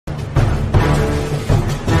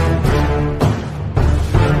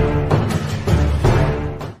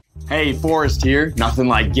Hey, Forrest here. Nothing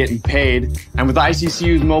like getting paid. And with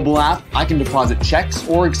ICCU's mobile app, I can deposit checks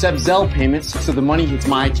or accept Zelle payments so the money hits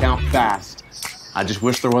my account fast. I just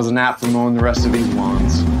wish there was an app for mowing the rest of these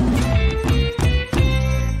lawns.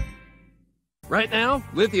 Right now,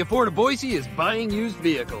 Lithia Ford of Boise is buying used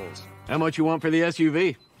vehicles. How much you want for the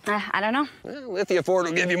SUV? I don't know. Well, Lithia Ford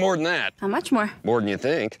will give you more than that. How much more? More than you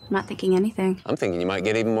think. I'm not thinking anything. I'm thinking you might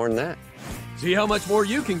get even more than that. See how much more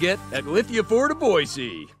you can get at Lithia Ford of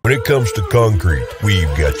Boise. When it comes to concrete, we've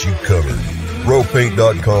got you covered.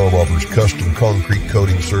 RowPaint.com offers custom concrete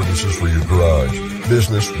coating services for your garage,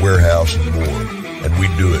 business, warehouse, and more. And we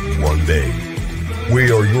do it in one day.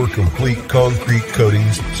 We are your complete concrete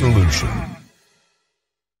coatings solution.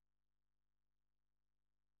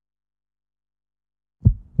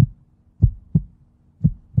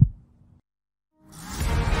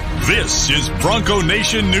 This is Bronco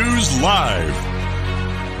Nation News Live.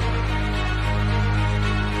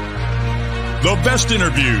 The best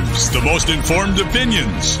interviews, the most informed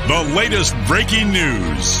opinions, the latest breaking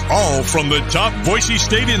news, all from the top Boise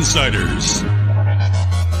State insiders.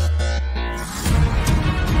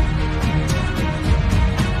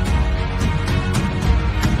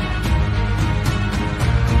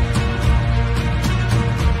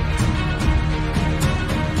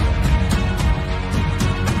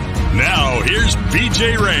 Now, here's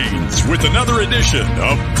BJ Rains with another edition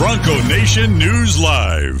of Bronco Nation News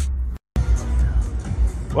Live.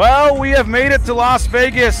 Well, we have made it to Las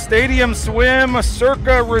Vegas Stadium Swim,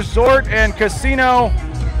 Circa Resort and Casino.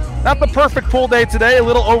 Not the perfect pool day today, a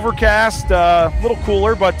little overcast, a little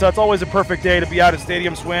cooler, but it's always a perfect day to be out at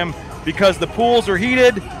Stadium Swim because the pools are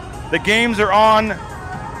heated, the games are on.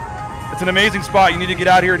 It's an amazing spot. You need to get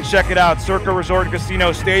out here and check it out. Circa Resort and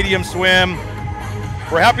Casino, Stadium Swim.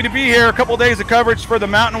 We're happy to be here. A couple days of coverage for the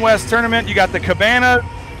Mountain West Tournament. You got the cabana,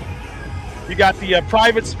 you got the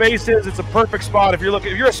private spaces. It's a perfect spot. If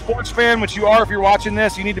you're a sports fan, which you are if you're watching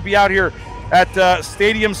this, you need to be out here at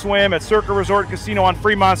Stadium Swim at Circa Resort and Casino on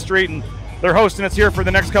Fremont Street, and they're hosting us here for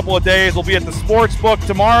the next couple of days. We'll be at the Sports Book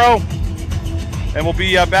tomorrow, and we'll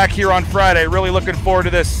be back here on Friday. Really looking forward to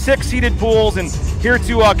this. 6 heated pools, and here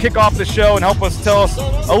to kick off the show and help us tell us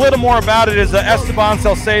a little more about it is Esteban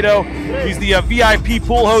Salcedo. He's the VIP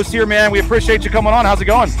pool host here, man. We appreciate you coming on. How's it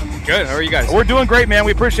going? Good. How are you guys? We're doing great, man.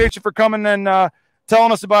 We appreciate you for coming and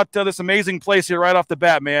telling us about this amazing place here right off the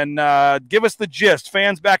bat, man. Give us the gist.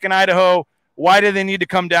 Fans back in Idaho, why do they need to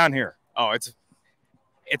come down here? Oh,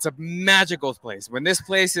 it's a magical place. When this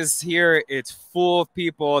place is here, it's full of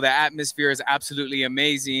people. The atmosphere is absolutely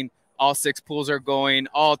amazing. All 6 pools are going.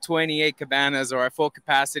 All 28 cabanas are at full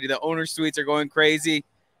capacity. The owner suites are going crazy.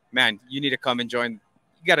 Man, you need to come and join.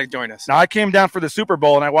 You got to join us. Now, I came down for the Super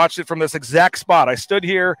Bowl, and I watched it from this exact spot. I stood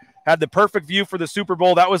here, had the perfect view for the Super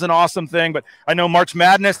Bowl. That was an awesome thing. But I know March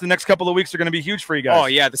Madness, the next couple of weeks are going to be huge for you guys. Oh,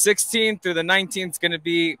 yeah. The 16th through the 19th is going to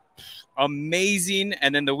be amazing.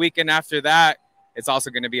 And then the weekend after that, it's also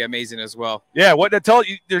going to be amazing as well. Yeah, what to tell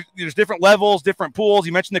you, there's different levels, different pools.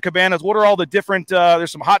 You mentioned the cabanas. What are all the different,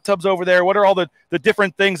 there's some hot tubs over there. What are all the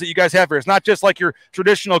different things that you guys have here? It's not just like your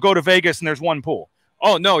traditional go to Vegas and there's one pool.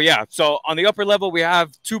 Oh, no, yeah. So on the upper level, we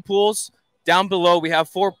have 2 pools. Down below, we have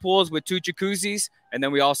 4 pools with 2 jacuzzis. And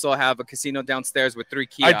then we also have a casino downstairs with 3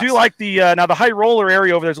 kiosks. I do like now the high roller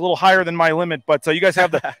area over there is a little higher than my limit, but you guys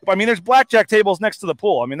have I mean, there's blackjack tables next to the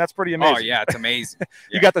pool. I mean, that's pretty amazing. Oh, yeah, it's amazing. Yeah.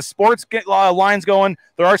 You got the sports lines going.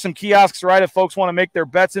 There are some kiosks, right, if folks want to make their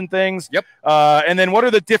bets and things. Yep. And then what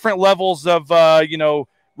are the different levels of,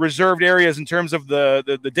 reserved areas in terms of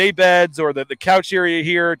the day beds or the couch area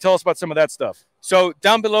here? Tell us about some of that stuff. So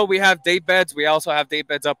down below, we have day beds. We also have day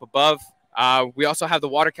beds up above. We also have the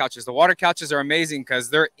water couches. The water couches are amazing because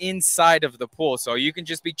they're inside of the pool. So you can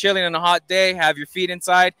just be chilling on a hot day, have your feet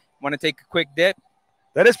inside, want to take a quick dip.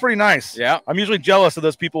 That is pretty nice. Yeah. I'm usually jealous of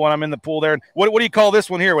those people when I'm in the pool there. What do you call this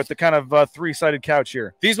one here with the kind of 3-sided couch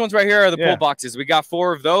here? These ones right here are the pool boxes. We got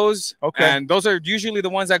 4 of those. Okay. And those are usually the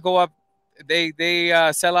ones that go up. They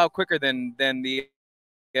sell out quicker than the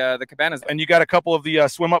cabanas. And you got a couple of the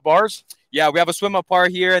swim up bars? Yeah, we have a swim up bar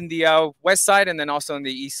here in the west side and then also on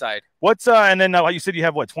the east side. What's and then like you said, you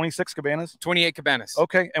have what, 26 cabanas? 28 cabanas.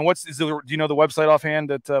 Okay, and do you know the website offhand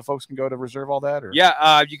that folks can go to reserve all that? Or?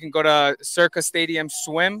 Yeah, you can go to Circa Stadium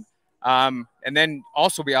Swim, and then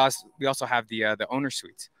also we also have the owner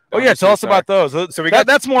suites. Oh yeah, tell us about those. So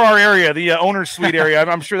that's more our area, the owner suite area.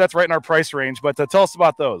 I'm sure that's right in our price range, but tell us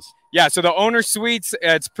about those. Yeah, so the owner suites,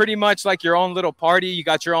 it's pretty much like your own little party. You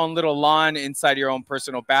got your own little lawn inside your own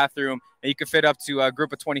personal bathroom, and you can fit up to a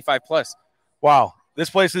group of 25 plus. Wow. This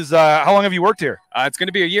place is, how long have you worked here? It's going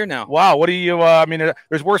to be a year now. Wow. What do you, I mean,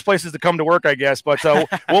 there's worse places to come to work, I guess. But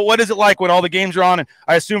what is it like when all the games are on? And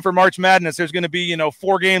I assume for March Madness, there's going to be,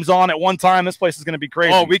 4 games on at one time. This place is going to be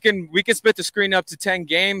crazy. Oh, we can split the screen up to 10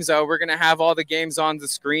 games. We're going to have all the games on the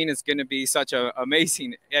screen. It's going to be such a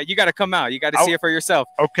amazing. Yeah, you got to come out. You got to see it for yourself.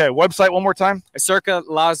 Okay. Website one more time. Circa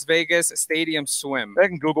Las Vegas Stadium Swim. They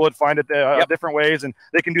can Google it, find it different ways, and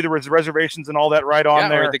they can do the reservations and all that right on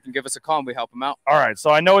there. Or they can give us a call and we help them out. All right.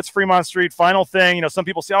 So I know it's Fremont Street. Final thing, some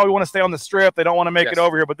people say, oh, we want to stay on the Strip. They don't want to make it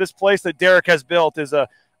over here. But this place that Derek has built is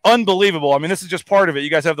unbelievable. I mean, this is just part of it. You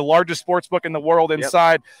guys have the largest sports book in the world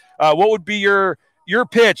inside. What would be your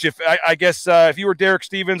pitch if I guess if you were Derek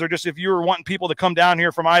Stevens, or just if you were wanting people to come down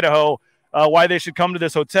here from Idaho, why they should come to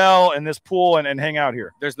this hotel and this pool and hang out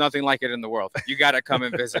here? There's nothing like it in the world. You got to come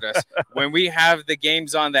and visit us. When we have the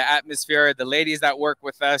games on, the atmosphere, the ladies that work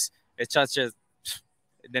with us, it's such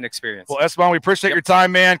an experience. Well, Esteban, we appreciate your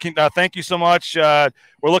time, man. Thank you so much. We're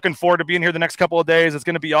looking forward to being here the next couple of days. It's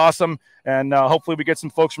going to be awesome. And hopefully we get some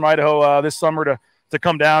folks from Idaho this summer to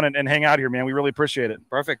come down and hang out here, man. We really appreciate it.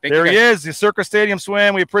 Perfect. There he is, the Circa Stadium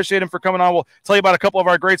Swim. We appreciate him for coming on. We'll tell you about a couple of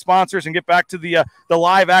our great sponsors and get back to the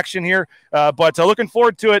live action here. But looking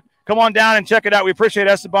forward to it. Come on down and check it out. We appreciate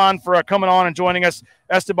Esteban for coming on and joining us.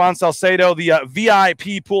 Esteban Salcedo, the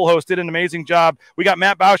VIP pool host, did an amazing job. We got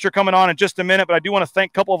Matt Bauscher coming on in just a minute, but I do want to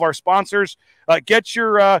thank a couple of our sponsors. Get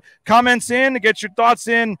your comments in, get your thoughts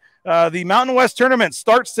in. The Mountain West Tournament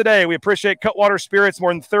starts today. We appreciate Cutwater Spirits,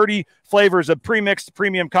 more than 30 flavors of pre-mixed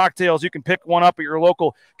premium cocktails. You can pick one up at your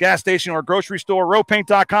local gas station or grocery store.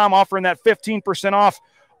 Ropaint.com offering that 15% off.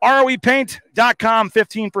 ROEpaint.com,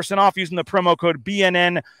 15% off using the promo code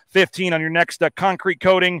BNN15 on your next concrete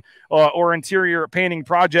coating or interior painting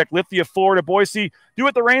project. Lithia, Florida, Boise. Do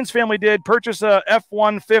what the Rains family did. Purchase a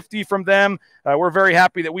F-150 from them. We're very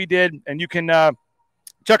happy that we did, and you can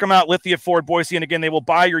check them out, Lithia Ford Boise. And again, they will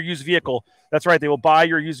buy your used vehicle. That's right. They will buy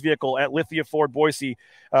your used vehicle at Lithia Ford Boise.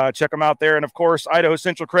 Check them out there. And, of course, Idaho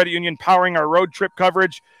Central Credit Union powering our road trip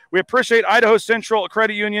coverage. We appreciate Idaho Central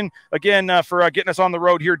Credit Union, again, for getting us on the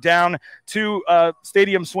road here down to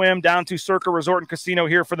Stadium Swim, down to Circa Resort and Casino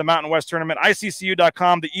here for the Mountain West Tournament.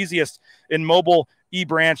 ICCU.com, the easiest in mobile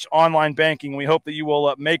e-branch online banking. We hope that you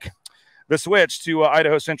will make the switch to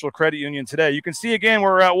Idaho Central Credit Union today. You can see, again,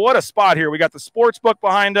 we're at what a spot here. We got the sports book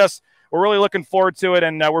behind us. We're really looking forward to it,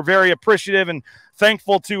 and we're very appreciative and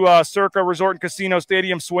thankful to Circa Resort and Casino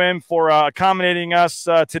Stadium Swim for accommodating us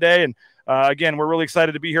today. And again, we're really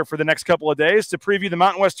excited to be here for the next couple of days to preview the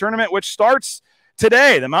Mountain West Tournament, which starts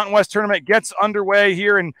today. The Mountain West Tournament gets underway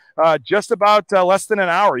here in just about less than an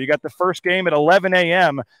hour. You got the first game at 11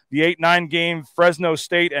 a.m., the 8-9 game, Fresno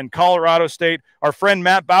State and Colorado State. Our friend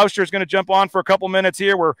Matt Bauscher is going to jump on for a couple minutes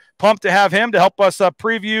here. We're pumped to have him to help us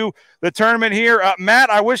preview the tournament here.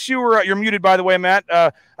 Matt, I wish you were you're muted, by the way, Matt.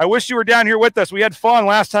 I wish you were down here with us. We had fun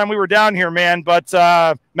last time we were down here, man. But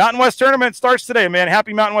Mountain West Tournament starts today, man.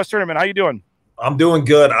 Happy Mountain West Tournament. How you doing? I'm doing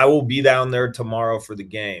good. I will be down there tomorrow for the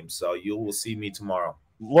game, so you will see me tomorrow.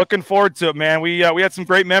 Looking forward to it, man. We had some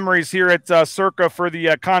great memories here at Circa for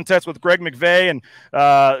the contest with Greg McVeigh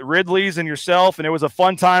and Ridley's and yourself, and it was a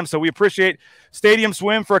fun time. So we appreciate Stadium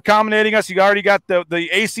Swim for accommodating us. You already got the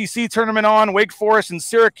ACC tournament on, Wake Forest and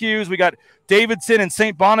Syracuse. We got Davidson and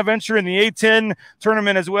St. Bonaventure in the A-10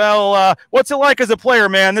 tournament as well. What's it like as a player,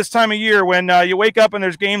 man, this time of year when you wake up and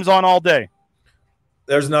there's games on all day?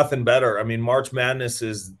 There's nothing better. I mean, March Madness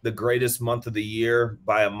is the greatest month of the year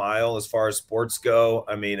by a mile as far as sports go.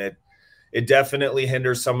 I mean, it definitely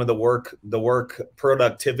hinders some of the work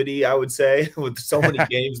productivity, I would say, with so many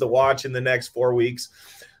games to watch in the next 4 weeks.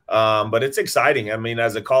 But it's exciting. I mean,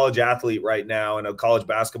 as a college athlete right now and a college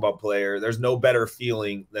basketball player, there's no better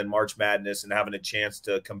feeling than March Madness and having a chance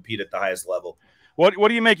to compete at the highest level. What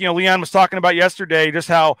do you make? Leon was talking about yesterday just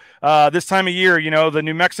how this time of year, the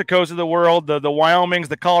New Mexicos of the world, the Wyomings,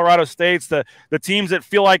 the Colorado States, the teams that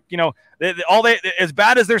feel like, as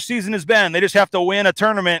bad as their season has been, they just have to win a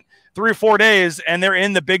tournament 3 or 4 days and they're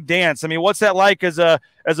in the big dance. I mean, what's that like as a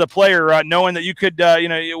player, knowing that you could,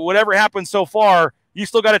 whatever happens so far, you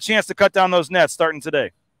still got a chance to cut down those nets starting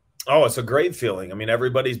today? Oh, it's a great feeling. I mean,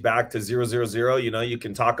 everybody's back to 0-0-0. You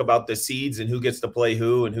can talk about the seeds and who gets to play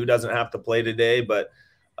who and who doesn't have to play today. But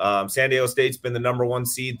San Diego State's been the #1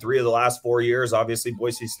 seed 3 of the last 4 years. Obviously,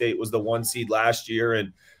 Boise State was the 1 seed last year,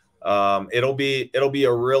 and it'll be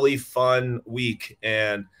a really fun week.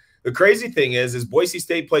 And the crazy thing is Boise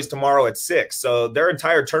State plays tomorrow at 6, so their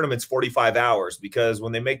entire tournament's 45 hours because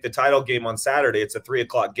when they make the title game on Saturday, it's a 3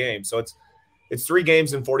 o'clock game. So it's 3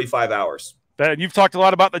 games in 45 hours. That you've talked a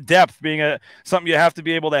lot about the depth being something you have to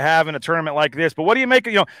be able to have in a tournament like this. But what do you make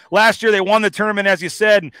of, last year they won the tournament, as you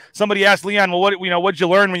said, and somebody asked Leon, well, what'd you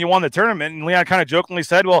learn when you won the tournament? And Leon kind of jokingly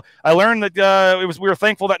said, well, I learned that we were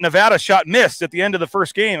thankful that Nevada shot missed at the end of the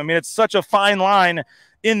first game. I mean, it's such a fine line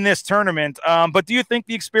in this tournament. But do you think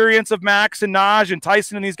the experience of Max and Naj and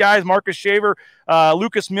Tyson and these guys, Marcus Shaver,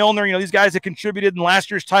 Lucas Milner, these guys that contributed in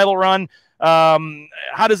last year's title run,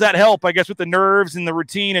 how does that help, I guess, with the nerves and the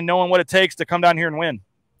routine and knowing what it takes to come down here and win?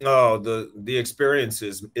 Oh, the experience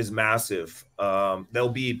is massive. They'll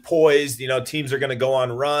be poised. Teams are going to go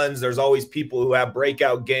on runs. There's always people who have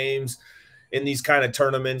breakout games in these kind of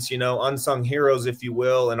tournaments, unsung heroes, if you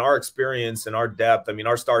will. And our experience and our depth, I mean,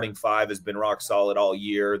 our starting five has been rock solid all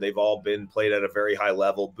year. They've all been played at a very high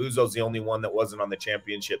level. Buzo's the only one that wasn't on the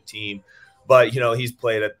championship team, but, he's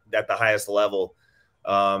played at the highest level.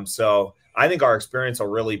 So I think our experience will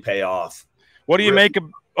really pay off. What do you make of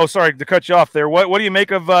 – oh, sorry to cut you off there. What do you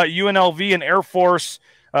make of UNLV and Air Force?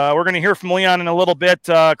 We're going to hear from Leon in a little bit,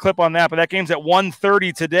 clip on that. But that game's at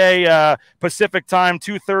 1:30 today, Pacific time,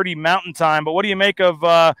 2:30 Mountain time. But what do you make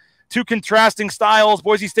of two contrasting styles?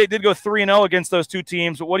 Boise State did go 3-0 against those two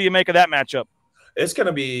teams. But what do you make of that matchup? It's going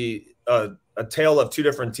to be a tale of two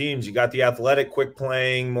different teams. You got the athletic, quick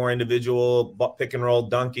playing, more individual, pick and roll,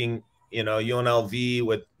 dunking, UNLV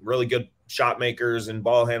with really good shot makers and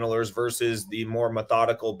ball handlers versus the more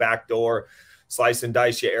methodical backdoor slice and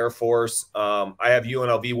dice Air Force. I have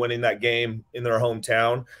UNLV winning that game in their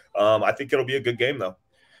hometown. I think it'll be a good game, though.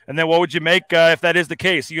 And then what would you make if that is the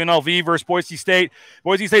case? UNLV versus Boise State.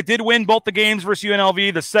 Boise State did win both the games versus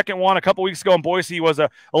UNLV. The second one a couple weeks ago in Boise was a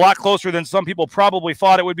lot closer than some people probably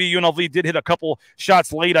thought it would be. UNLV did hit a couple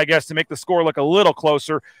shots late, I guess, to make the score look a little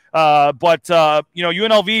closer. But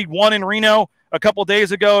UNLV won in Reno a couple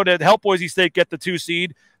days ago to help Boise State get the 2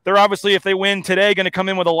 seed. They're obviously, if they win today, going to come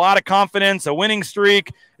in with a lot of confidence, a winning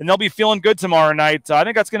streak, and they'll be feeling good tomorrow night. I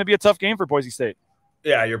think that's going to be a tough game for Boise State.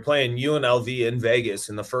 Yeah, you're playing UNLV in Vegas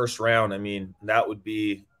in the first round. I mean, that would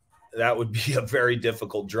be a very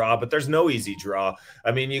difficult draw, but there's no easy draw.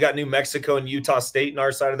 I mean, you got New Mexico and Utah State in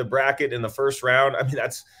our side of the bracket in the first round. I mean,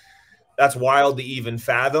 that's wild to even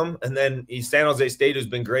fathom. And then San Jose State, who's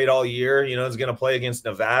been great all year, is going to play against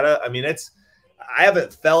Nevada. I mean, I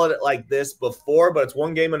haven't felt it like this before, but it's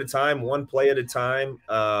one game at a time, one play at a time.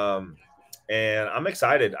 And I'm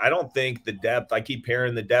excited. I don't think the depth, I keep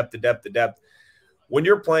hearing the depth. When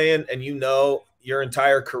you're playing and your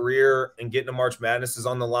entire career and getting to March Madness is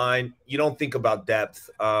on the line, you don't think about depth.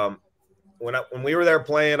 When we were there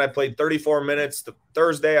playing, I played 34 minutes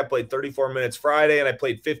Thursday, I played 34 minutes Friday, and I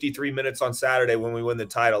played 53 minutes on Saturday when we win the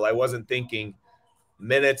title. I wasn't thinking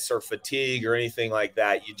minutes or fatigue or anything like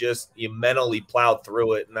that. You mentally plow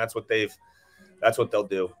through it, and that's what they'll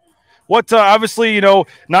do. What obviously,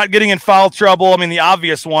 not getting in foul trouble. I mean, the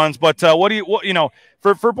obvious ones, but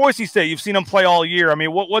for Boise State, you've seen them play all year. I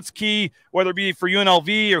mean, what's key, whether it be for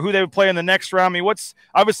UNLV or who they would play in the next round? I mean,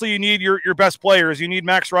 obviously you need your best players. You need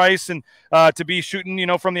Max Rice and to be shooting,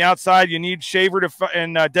 from the outside. You need Shaver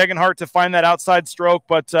and Degenhart to find that outside stroke.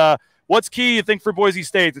 But what's key, you think, for Boise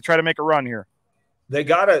State to try to make a run here? They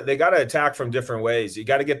gotta attack from different ways. You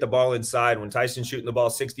got to get the ball inside. When Tyson's shooting the ball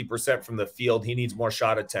 60% from the field, he needs more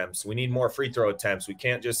shot attempts. We need more free throw attempts. We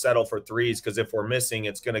can't just settle for threes, because if we're missing,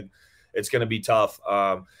 it's gonna be tough.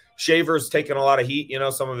 Shaver's taking a lot of heat.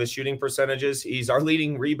 Some of his shooting percentages. He's our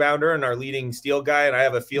leading rebounder and our leading steal guy, and I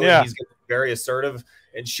have a feeling he's going to be very assertive.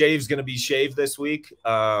 And Shave's going to be shaved this week.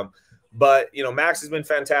 But, Max has been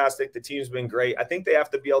fantastic. The team's been great. I think they have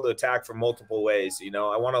to be able to attack from multiple ways.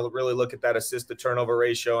 I want to really look at that assist-to-turnover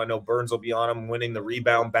ratio. I know Burns will be on him. Winning the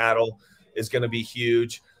rebound battle is going to be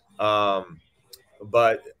huge.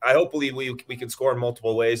 But hopefully we can score in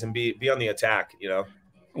multiple ways and be on the attack,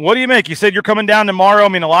 What do you make? You said you're coming down tomorrow. I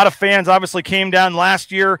mean, a lot of fans obviously came down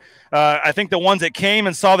last year. I think the ones that came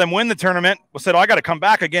and saw them win the tournament said, I got to come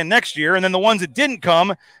back again next year. And then the ones that didn't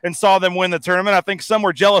come and saw them win the tournament, I think some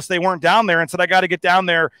were jealous they weren't down there and said, I got to get down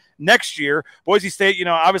there next year. Boise State,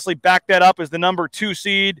 obviously backed that up as the number 2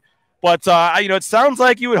 seed. But, it sounds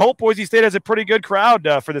like you would hope Boise State has a pretty good crowd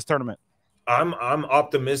for this tournament. I'm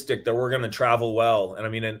optimistic that we're going to travel well. And I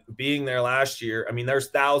mean, and being there last year, I mean, there's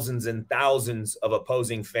thousands and thousands of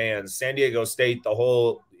opposing fans. San Diego State, the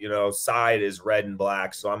whole, side is red and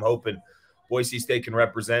black. So I'm hoping Boise State can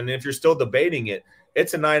represent. And if you're still debating it,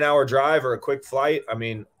 it's a 9-hour drive or a quick flight. I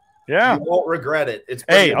mean, yeah, you won't regret it.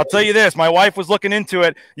 Hey, I'll tell you this. My wife was looking into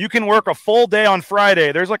it. You can work a full day on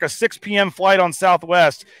Friday. There's like a 6 p.m. flight on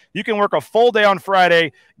Southwest. You can work a full day on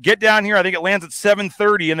Friday, get down here. I think it lands at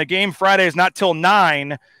 7:30, and the game Friday is not till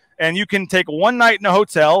 9. And you can take one night in a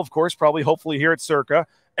hotel, of course, hopefully here at Circa,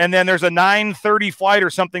 and then there's a 9:30 flight or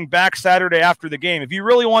something back Saturday after the game. If you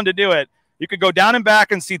really wanted to do it, you could go down and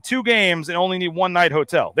back and see 2 games and only need 1 night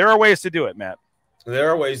hotel. There are ways to do it, Matt. There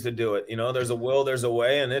are ways to do it. You know, there's a will, there's a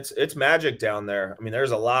way, and it's magic down there. I mean,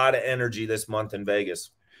 there's a lot of energy this month in Vegas.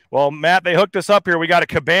 Well, Matt, they hooked us up here. We got a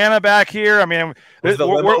cabana back here. I mean, was the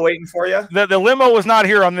limo waiting for you? The limo was not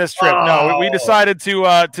here on this trip. Oh. No, we decided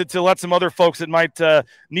to let some other folks that might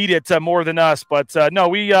need it more than us. But no,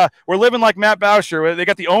 we're living like Matt Bauscher. They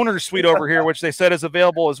got the owner's suite over here, which they said is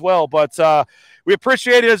available as well. But we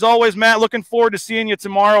appreciate it as always, Matt. Looking forward to seeing you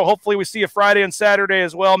tomorrow. Hopefully, we see you Friday and Saturday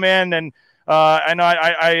as well, man. And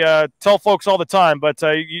I tell folks all the time, but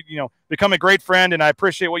you know, become a great friend, and I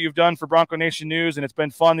appreciate what you've done for Bronco Nation News, and it's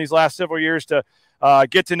been fun these last several years to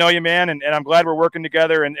get to know you, man, and I'm glad we're working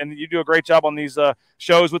together, and you do a great job on these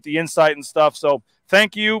shows with the insight and stuff. So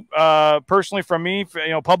thank you personally from me,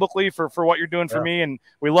 publicly for what you're doing for me, and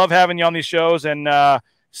we love having you on these shows, and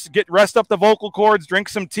rest up the vocal cords, drink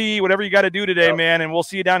some tea, whatever you got to do today, man, and we'll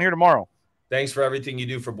see you down here tomorrow. Thanks for everything you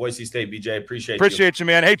do for Boise State, BJ. Appreciate you,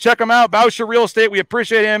 man. Hey, check him out, Bauscher Real Estate. We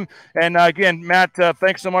appreciate him. And again, Matt,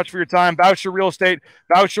 thanks so much for your time. Bauscher Real Estate,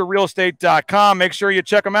 BauscherRealEstate.com. Make sure you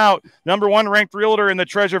check him out. #1 ranked realtor in the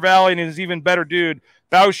Treasure Valley, and he's even better dude.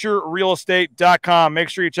 BauscherRealEstate.com. Make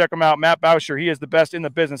sure you check him out. Matt Bauscher, he is the best in the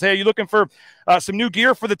business. Hey, are you looking for some new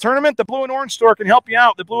gear for the tournament? The Blue and Orange Store can help you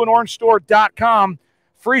out. TheBlueandOrangeStore.com.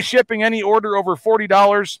 Free shipping, any order over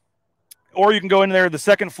 $40. Or you can go in there, the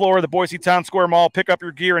second floor of the Boise Town Square Mall, pick up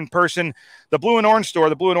your gear in person. The Blue and Orange Store,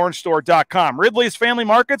 theblueandorangestore.com. Ridley's Family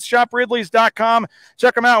Markets, shopridleys.com.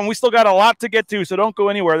 Check them out, and we still got a lot to get to, so don't go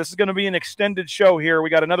anywhere. This is going to be an extended show here. We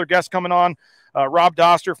got another guest coming on, Rob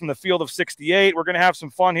Doster from the Field of 68. We're going to have some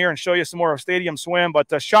fun here and show you some more of Stadium Swim, but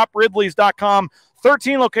shopridleys.com,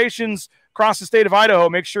 13 locations across the state of Idaho.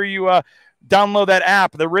 Make sure you download that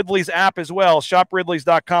app, the Ridley's app as well.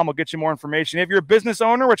 ShopRidleys.com will get you more information. If you're a business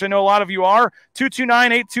owner, which I know a lot of you are,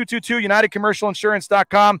 229-8222,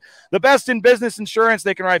 UnitedCommercialInsurance.com. The best in business insurance.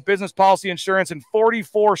 They can write business policy insurance in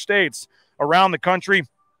 44 states around the country.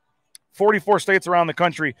 44 states around the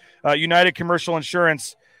country.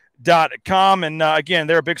 UnitedCommercialInsurance.com. And again,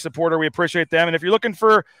 they're a big supporter. We appreciate them. And if you're looking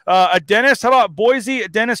for a dentist, how about Boise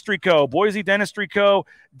Dentistry Co?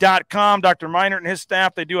 BoiseDentistryCo.com. Dr. Meinert and his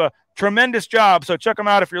staff, they do a tremendous job. So check them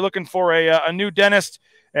out if you're looking for a new dentist,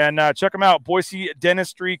 and check them out,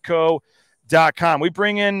 BoiseDentistryCo.com. We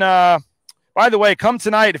bring in, by the way, come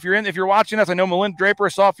tonight. If you're watching us, I know Melinda Draper, I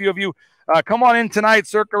saw a few of you. Come on in tonight,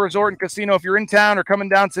 Circa Resort and Casino. If you're in town or coming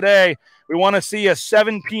down today, we want to see you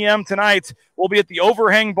 7 p.m. tonight. We'll be at the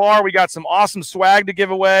Overhang Bar. We got some awesome swag to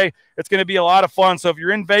give away. It's going to be a lot of fun. So if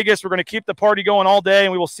you're in Vegas, we're going to keep the party going all day,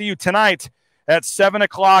 and we will see you tonight at 7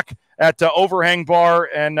 o'clock at Overhang Bar,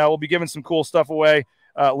 and we'll be giving some cool stuff away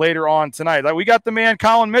later on tonight. We got the man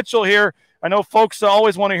Colin Mitchell here. I know folks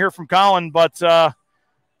always want to hear from Colin, but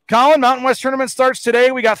Colin, Mountain West Tournament starts today.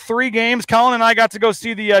 We got 3 games. Colin and I got to go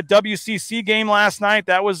see the WCC game last night.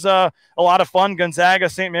 That was a lot of fun, Gonzaga,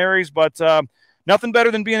 St. Mary's, but nothing better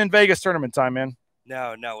than being in Vegas tournament time, man.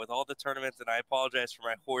 No, with all the tournaments, and I apologize for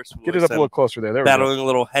my hoarse voice. Get it up a little closer there. Battling a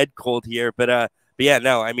little head cold here, but yeah,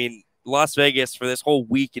 no, I mean, Las Vegas for this whole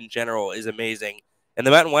week in general is amazing. And the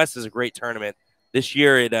Mountain West is a great tournament. This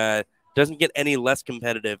year, it doesn't get any less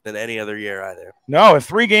competitive than any other year either. No,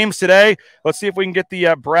 3 games today. Let's see if we can get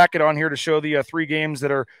the bracket on here to show the 3 games that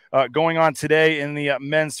are going on today in the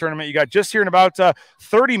men's tournament. You got just here in about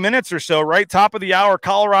 30 minutes or so, right? Top of the hour,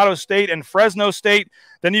 Colorado State and Fresno State.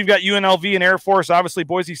 Then you've got UNLV and Air Force. Obviously,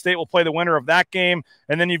 Boise State will play the winner of that game.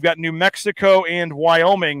 And then you've got New Mexico and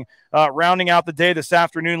Wyoming rounding out the day this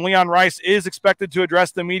afternoon. Leon Rice is expected to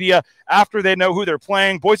address the media after they know who they're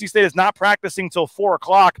playing. Boise State is not practicing till 4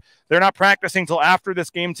 o'clock. They're not practicing till after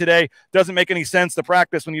this game today. Doesn't make any sense to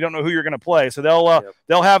practice when you don't know who you're going to play. So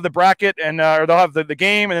they'll have the bracket, and or they'll have the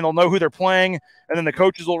game, and then they'll know who they're playing. And then the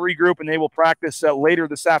coaches will regroup, and they will practice later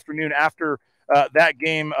this afternoon after that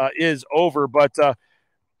game is over. But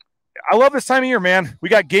I love this time of year, man. We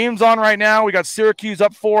got games on right now. We got Syracuse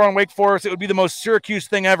up 4 on Wake Forest. It would be the most Syracuse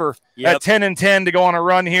thing ever at 10-10 to go on a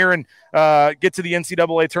run here and get to the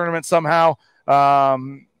NCAA tournament somehow.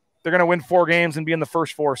 They're going to win 4 games and be in the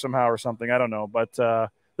first 4 somehow or something. I don't know. But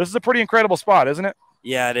this is a pretty incredible spot, isn't it?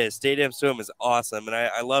 Yeah, it is. Stadium Swim is awesome. And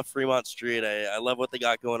I love Fremont Street. I love what they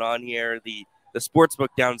got going on here. The sports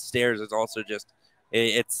book downstairs is also just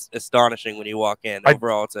it's astonishing when you walk in.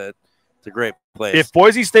 Overall, it's a great place. If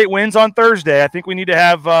Boise State wins on Thursday, I think we need to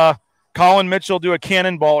have Colin Mitchell do a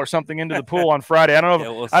cannonball or something into the pool on Friday. I don't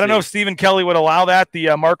know. I don't know if Stephen Kelly would allow that,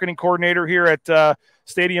 the marketing coordinator here at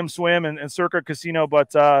Stadium Swim and Circa Casino.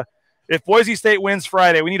 But if Boise State wins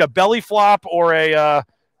Friday, we need a belly flop or a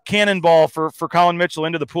cannonball for Colin Mitchell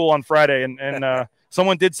into the pool on Friday, and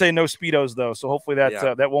someone did say no Speedos though, so hopefully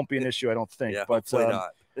that won't be an issue. I don't think. Yeah, but hopefully not.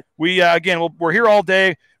 we again, we're here all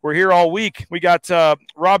day. We're here all week. We got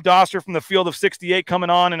Rob Doster from the Field of 68 coming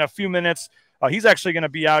on in a few minutes. He's actually going to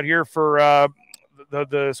be out here for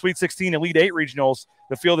the Sweet 16 Elite 8 regionals.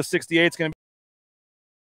 The Field of 68 is going to be.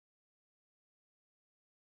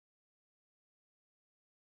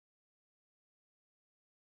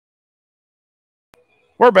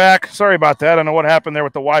 We're back. Sorry about that. I don't know what happened there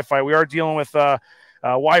with the Wi-Fi. We are dealing with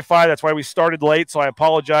Wi-Fi. That's why we started late, so I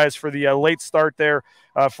apologize for the late start there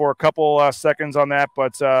for a couple seconds on that.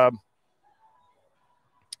 But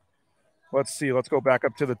let's see. Let's go back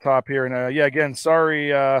up to the top here. And, yeah, again,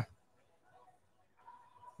 sorry.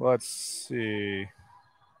 Let's see.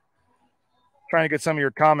 Trying to get some of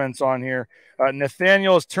your comments on here.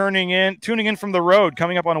 Nathaniel is tuning in from the road,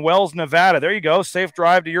 coming up on Wells, Nevada. There you go. Safe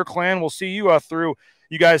drive to your clan. We'll see you through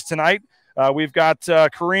you guys tonight. We've got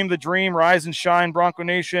Kareem the Dream, Rise and Shine, Bronco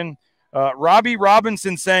Nation. Robbie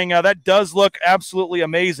Robinson saying that does look absolutely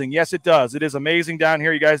amazing. Yes, it does. It is amazing down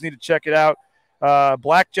here. You guys need to check it out.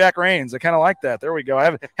 Blackjack Reigns. I kind of like that. There we go.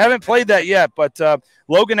 I haven't played that yet, but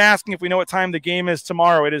Logan asking if we know what time the game is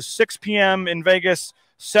tomorrow. It is 6 p.m. in Vegas,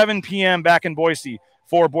 7 p.m. back in Boise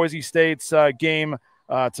for Boise State's game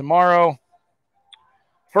tomorrow.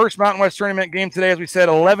 First Mountain West Tournament game today, as we said,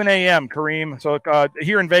 11 a.m., Kareem. So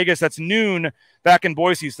here in Vegas, that's noon back in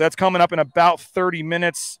Boise. So that's coming up in about 30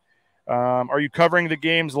 minutes. Are you covering the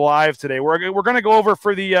games live today? We're going to go over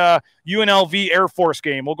for the UNLV Air Force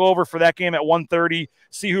game. We'll go over for that game at 1:30,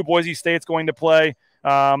 see who Boise State's going to play.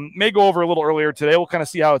 May go over a little earlier today. We'll kind of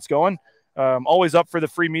see how it's going. Always up for the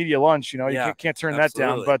free media lunch. You know, you can't turn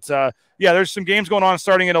absolutely. that down. But, yeah, there's some games going on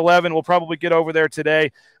starting at 11. We'll probably get over there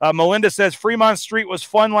today. Melinda says Fremont Street was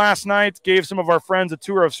fun last night. Gave some of our friends a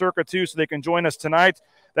tour of Circa, too, so they can join us tonight.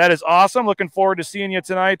 That is awesome. Looking forward to seeing you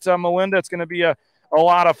tonight, Melinda. It's going to be a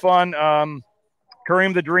lot of fun.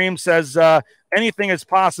 Kareem the Dream says anything is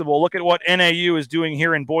possible. Look at what NAU is doing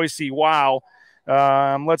here in Boise. Wow.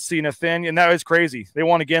 Let's see, Nathaniel. And that is crazy. They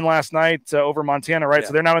won again last night over Montana, right? Yeah.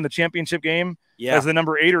 So they're now in the championship game as the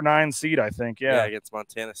number 8 or 9 seed, I think. Yeah, against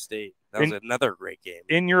Montana State. That was another great game.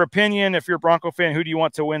 In your opinion, if you're a Bronco fan, who do you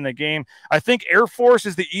want to win the game? I think Air Force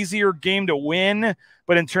is the easier game to win,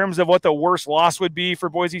 but in terms of what the worst loss would be for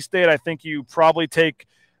Boise State, I think you probably take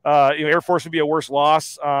Air Force would be a worse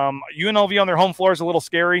loss. UNLV on their home floor is a little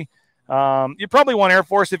scary. You probably want Air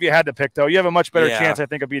Force if you had to pick, though. You have a much better chance, I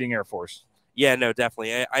think, of beating Air Force. Yeah, no,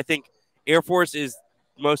 definitely. I think Air Force is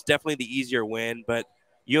most definitely the easier win, but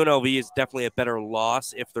UNLV is definitely a better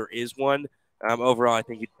loss if there is one. Overall, I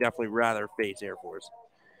think you'd definitely rather face Air Force.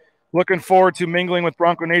 Looking forward to mingling with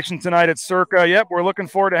Bronco Nation tonight at Circa. Yep, we're looking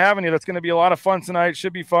forward to having you. That's going to be a lot of fun tonight.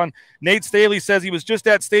 Should be fun. Nate Staley says he was just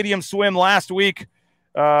at Stadium Swim last week.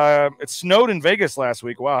 It snowed in Vegas last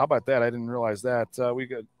week. Wow, how about that? I didn't realize that.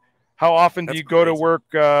 How often do you go to work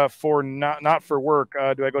for not for work?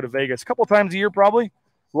 Do I go to Vegas? A couple times a year, probably.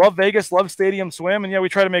 Love Vegas, love Stadium Swim, and yeah, we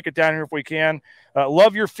try to make it down here if we can.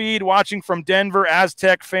 Love your feed, watching from Denver,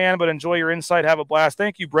 Aztec fan, but enjoy your insight. Have a blast.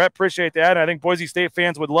 Thank you, Brett. Appreciate that. And I think Boise State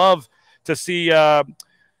fans would love to see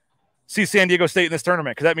San Diego State in this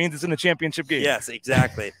tournament because that means it's in the championship game. Yes,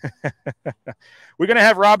 exactly. We're going to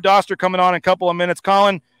have Rob Doster coming on in a couple of minutes.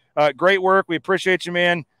 Colin, great work. We appreciate you,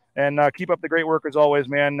 man. And keep up the great work as always,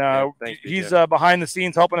 man. He's behind the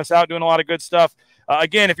scenes helping us out, doing a lot of good stuff.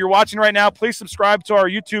 Again, if you're watching right now, please subscribe to our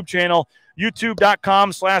YouTube channel,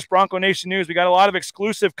 youtube.com/Bronco Nation News. We got a lot of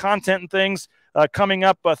exclusive content and things coming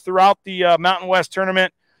up throughout the Mountain West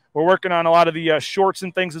tournament. We're working on a lot of the shorts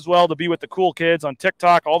and things as well to be with the cool kids on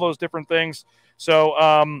TikTok, all those different things.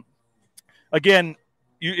 So, again,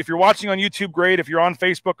 if you're watching on YouTube, great. If you're on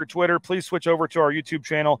Facebook or Twitter, please switch over to our YouTube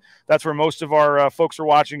channel. That's where most of our folks are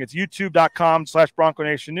watching. It's youtube.com/Bronco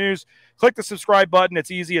Nation News. Click the subscribe button.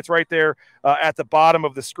 It's easy. It's right there at the bottom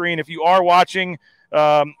of the screen. If you are watching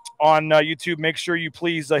on YouTube, make sure you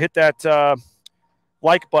please hit that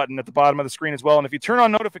like button at the bottom of the screen as well. And if you turn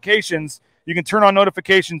on notifications, you can turn on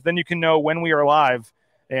notifications. Then you can know when we are live.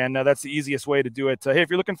 And that's the easiest way to do it. Hey,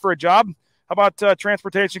 if you're looking for a job, how about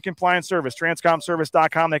Transportation Compliance Service,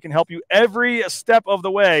 transcomservice.com. They can help you every step of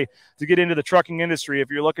the way to get into the trucking industry.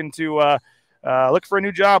 If you're looking to look for a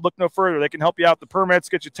new job, look no further. They can help you out the permits,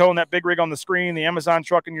 get you towing that big rig on the screen, the Amazon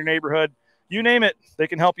truck in your neighborhood. You name it, they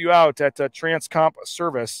can help you out at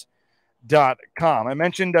transcompservice.com. I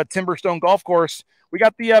mentioned Timberstone Golf Course. We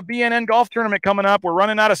got the BNN golf tournament coming up. We're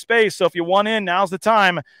running out of space, so if you want in, now's the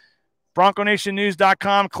time.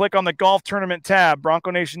 BroncoNationNews.com, click on the golf tournament tab.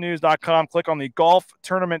 BroncoNationNews.com, click on the golf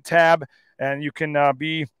tournament tab, and you can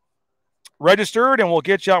be registered, and we'll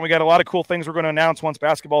get you out. We got a lot of cool things we're going to announce once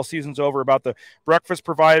basketball season's over about the breakfast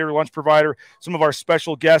provider, lunch provider, some of our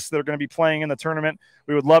special guests that are going to be playing in the tournament.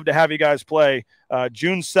 We would love to have you guys play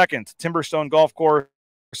June 2nd, Timberstone Golf Course,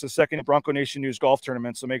 the second Bronco Nation News Golf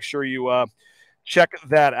Tournament. So make sure you check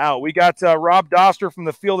that out. We got Rob Doster from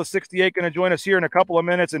the Field of 68 going to join us here in a couple of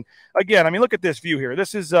minutes. And again, I mean, look at this view here.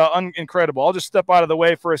 This is incredible. I'll just step out of the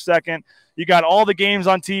way for a second. You got all the games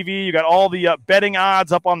on TV. You got all the betting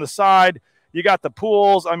odds up on the side. You got the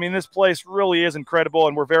pools. I mean, this place really is incredible,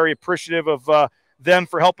 and we're very appreciative of them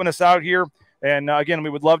for helping us out here. And again, we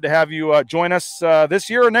would love to have you join us this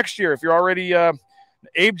year or next year. If you're already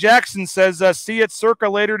Abe Jackson says, see you at Circa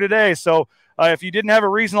later today. So if you didn't have a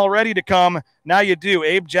reason already to come, now you do.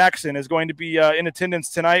 Abe Jackson is going to be in attendance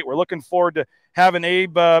tonight. We're looking forward to having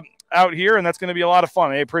Abe out here, and that's going to be a lot of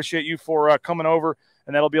fun. I appreciate you for coming over,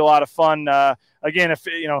 and that'll be a lot of fun. Again, if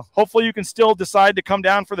hopefully you can still decide to come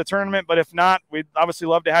down for the tournament, but if not, we'd obviously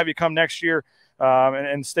love to have you come next year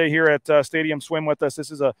and stay here at Stadium Swim with us. This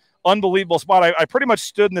is an unbelievable spot. I pretty much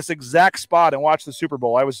stood in this exact spot and watched the Super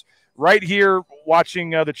Bowl. I was right here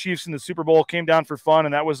watching the Chiefs in the Super Bowl, came down for fun,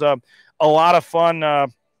 and that was a lot of fun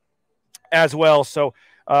as well. So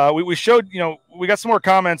we showed, we got some more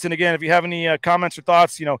comments. And again, if you have any comments or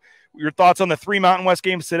thoughts, your thoughts on the 3 Mountain West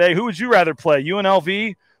games today, who would you rather play,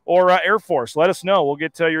 UNLV or Air Force? Let us know. We'll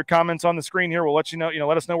get your comments on the screen here. We'll let you know,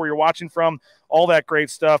 let us know where you're watching from, all that great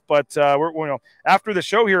stuff. But we're after the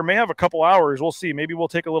show here, may have a couple hours. We'll see. Maybe we'll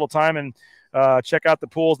take a little time and check out the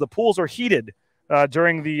pools. The pools are heated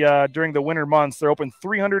during the winter months. They're open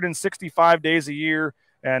 365 days a year,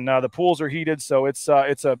 and the pools are heated. So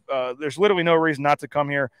there's literally no reason not to come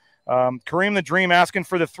here. Kareem the Dream asking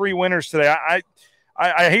for the 3 winners today.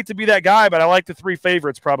 I hate to be that guy, but I like the 3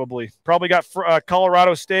 favorites probably. Probably got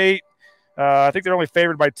Colorado State. I think they're only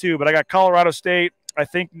favored by 2, but I got Colorado State. I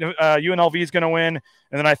think UNLV is going to win,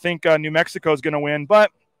 and then I think New Mexico is going to win.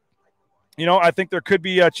 But, I think there could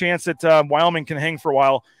be a chance that Wyoming can hang for a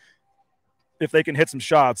while if they can hit some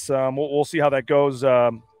shots. We'll see how that goes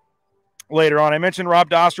later on. I mentioned Rob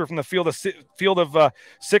Doster from the Field of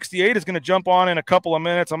 68 is going to jump on in a couple of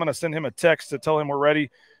minutes. I'm going to send him a text to tell him we're ready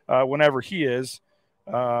whenever he is.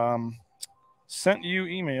 Sent you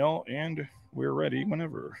email, and we're ready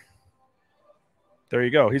whenever. There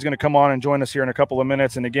you go. He's going to come on and join us here in a couple of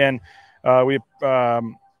minutes. And again, we're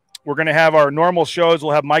going to have our normal shows.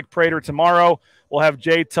 We'll have Mike Prater tomorrow. We'll have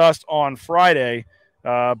Jay Tust on Friday.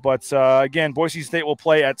 But again, Boise State will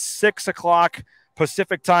play at 6 o'clock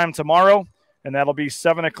Pacific time tomorrow, and that'll be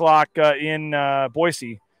 7 o'clock in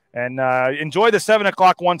Boise. And enjoy the 7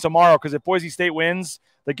 o'clock one tomorrow, because if Boise State wins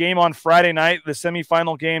the game on Friday night, the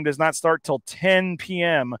semifinal game does not start till 10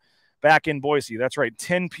 p.m. back in Boise. That's right,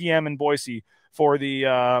 10 p.m. in Boise for the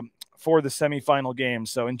semifinal game.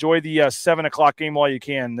 So enjoy the 7 o'clock game while you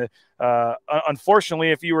can.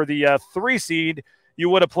 Unfortunately, if you were the 3 seed, you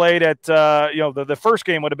would have played at, the first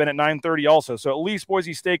game would have been at 9:30 also. So at least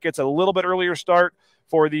Boise State gets a little bit earlier start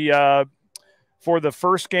for the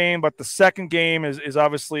first game, but the second game is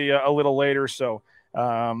obviously a little later. So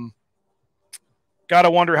got to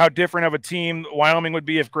wonder how different of a team Wyoming would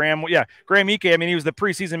be if Graham Ike, I mean, he was the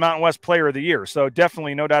preseason Mountain West Player of the Year. So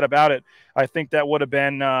definitely, no doubt about it. I think that would have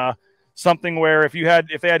been something where if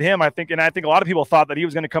they had him, I think a lot of people thought that he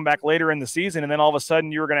was going to come back later in the season, and then all of a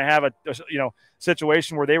sudden you were going to have a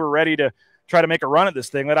situation where they were ready to try to make a run at this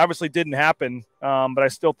thing. That obviously didn't happen, but I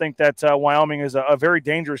still think that Wyoming is a very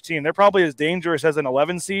dangerous team. They're probably as dangerous as an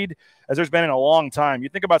 11 seed as there's been in a long time. You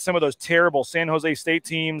think about some of those terrible San Jose State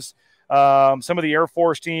teams, some of the Air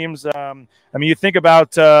Force teams. You think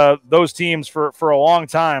about those teams for a long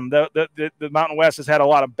time. The Mountain West has had a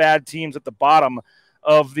lot of bad teams at the bottom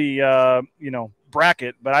of the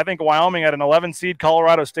bracket, but I think Wyoming at an 11 seed,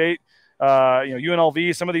 Colorado State,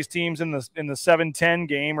 UNLV, some of these teams in the 7-10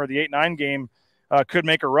 game or the 8-9 game could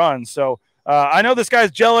make a run. So I know this guy's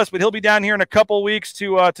jealous, but he'll be down here in a couple of weeks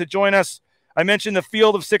to join us. I mentioned the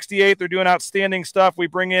Field of 68; they're doing outstanding stuff. We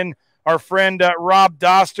bring in our friend Rob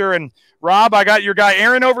Doster. And Rob, I got your guy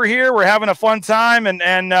Aaron over here. We're having a fun time,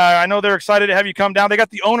 and I know they're excited to have you come down. They got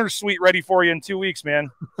the owner's suite ready for you in 2 weeks,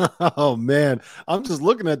 man. Oh, man. I'm just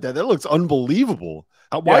looking at that. That looks unbelievable.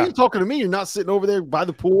 Why are you talking to me? You're not sitting over there by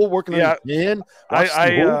the pool working on your hand?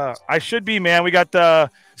 I should be, man. We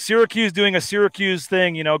got Syracuse doing a Syracuse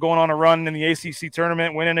thing, going on a run in the ACC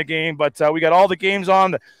tournament, winning a game. But we got all the games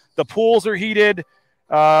on. The pools are heated.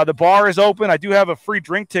 The bar is open. I do have a free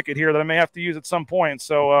drink ticket here that I may have to use at some point.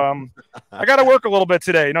 So I got to work a little bit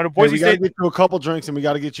today. The Boise State. We got to get you a couple drinks, and we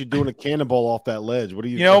got to get you doing a cannonball off that ledge. What do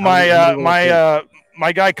you? My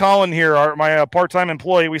my guy Colin here, my part-time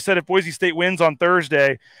employee, we said if Boise State wins on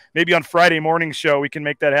Thursday, maybe on Friday morning show we can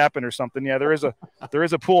make that happen or something. Yeah, there is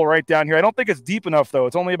a pool right down here. I don't think it's deep enough though.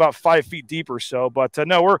 It's only about 5 feet deep or so. But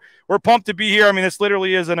no, we're pumped to be here. I mean, this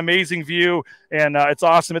literally is an amazing view, and it's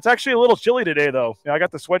awesome. It's actually a little chilly today though. I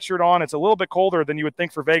got the sweatshirt on. It's a little bit colder than you would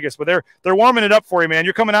think for Vegas, but they're warming it up for you, man.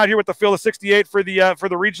 You're coming out here with the field of 68 for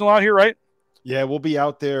the regional out here, right? Yeah, we'll be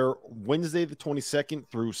out there Wednesday the 22nd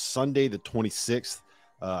through Sunday the 26th.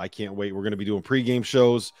 I can't wait. We're going to be doing pregame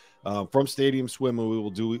shows from Stadium Swim, and we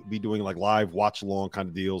will be doing like live watch along kind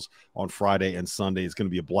of deals on Friday and Sunday. It's going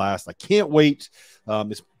to be a blast. I can't wait.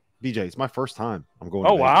 It's BJ. It's my first time. I'm going.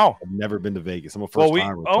 Oh, wow! I've never been to Vegas. I'm a first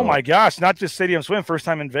timer. Oh my gosh! Not just Stadium Swim. First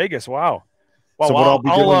time in Vegas. Wow. Well, so what I'll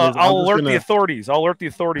be doing is I'll alert the authorities. I'll alert the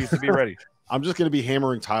authorities to be ready. I'm just going to be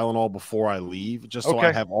hammering Tylenol before I leave, just so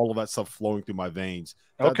I have all of that stuff flowing through my veins.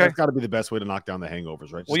 That's got to be the best way to knock down the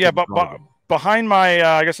hangovers, right? Just well, yeah, but behind my,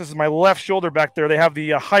 I guess this is my left shoulder back there, they have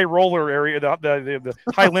the high roller area, the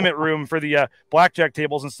high limit room for the blackjack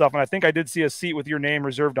tables and stuff. And I think I did see a seat with your name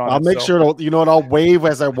reserved on it. I'll make sure to, you know what, I'll wave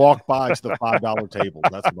as I walk by to the $5 table.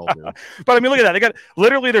 That's what I'll do. But I mean, look at that. They got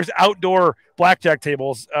literally, there's outdoor blackjack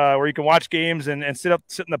tables where you can watch games and sit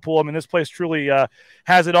in the pool. I mean, this place truly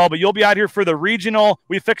has it all. But you'll be out here for the regional.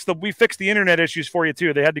 We fixed the internet issues for you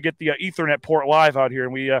too. They had to get the Ethernet port live out here,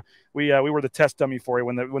 and we were the test dummy for you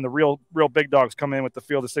when the real big dogs come in with the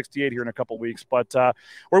field of 68 here in a couple of weeks. But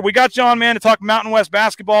we got you on, man, to talk Mountain West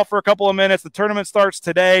basketball for a couple of minutes. The tournament starts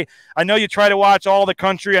today. I know you try to watch all the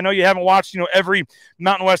country. I know you haven't watched every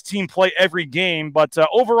Mountain West team play every game, but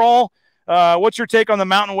overall, what's your take on the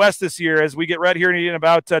Mountain West this year as we get right here in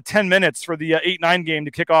about 10 minutes for the 8-9 game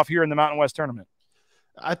to kick off here in the Mountain West tournament?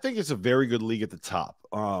 I think it's a very good league at the top.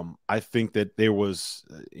 I think that there was,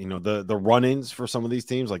 the run-ins for some of these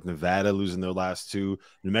teams, like Nevada losing their last 2.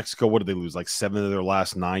 New Mexico, what did they lose? Like 7 of their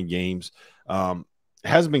last 9 games. It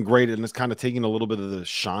hasn't been great, and it's kind of taking a little bit of the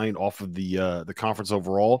shine off of the conference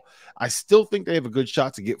overall. I still think they have a good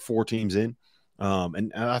shot to get 4 teams in.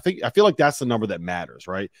 And I feel like that's the number that matters,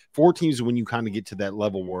 right? 4 teams when you kind of get to that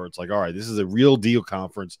level where it's like, all right, this is a real deal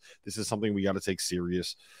conference. This is something we got to take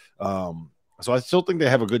serious. So I still think they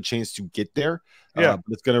have a good chance to get there. Yeah,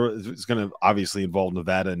 but it's gonna obviously involve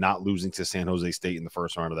Nevada not losing to San Jose State in the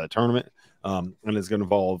first round of that tournament, and it's going to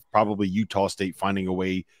involve probably Utah State finding a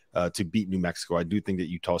way to beat New Mexico. I do think that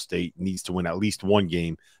Utah State needs to win at least 1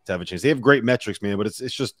 game to have a chance. They have great metrics, man, but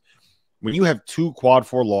it's just when you have 2 quad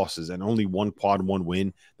 4 losses and only 1 quad 1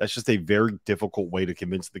 win, that's just a very difficult way to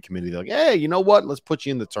convince the committee. Like, hey, you know what? Let's put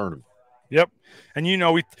you in the tournament. Yep. And,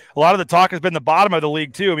 a lot of the talk has been the bottom of the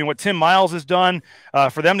league, too. I mean, what Tim Miles has done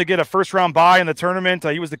for them to get a first-round bye in the tournament.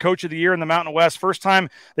 He was the coach of the year in the Mountain West. First time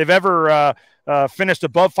they've ever finished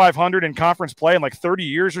above 500 in conference play in like 30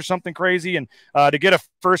 years or something crazy. And to get a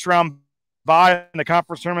first-round bye in the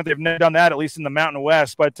conference tournament, they've never done that, at least in the Mountain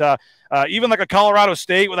West. But even like a Colorado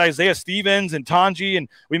State with Isaiah Stevens and Tanji, and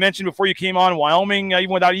we mentioned before you came on, Wyoming,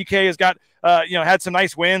 even without EK, has got had some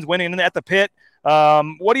nice wins, winning at the Pit.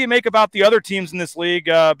 What do you make about the other teams in this league?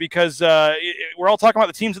 Because we're all talking about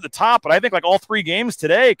the teams at the top, but I think like all 3 games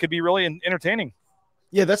today could be really entertaining.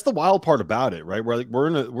 Yeah, that's the wild part about it, right?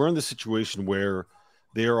 We're in the situation where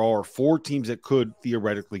there are 4 teams that could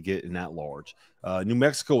theoretically get an at-large. New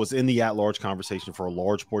Mexico was in the at-large conversation for a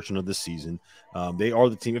large portion of the season. They are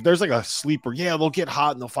the team. If there's like a sleeper, yeah, they'll get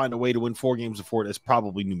hot and they'll find a way to win 4 games before it. It's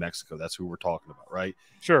probably New Mexico. That's who we're talking about, right?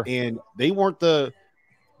 Sure. And they weren't the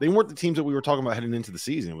teams that we were talking about heading into the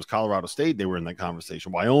season. It was Colorado State. They were in that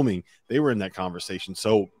conversation. Wyoming, they were in that conversation.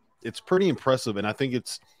 So it's pretty impressive. And I think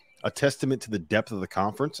it's a testament to the depth of the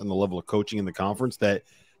conference and the level of coaching in the conference that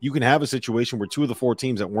you can have a situation where 2 of the 4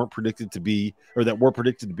 teams that were predicted to be at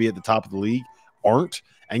the top of the league aren't.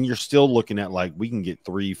 And you're still looking at like, we can get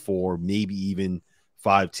 3, 4, maybe even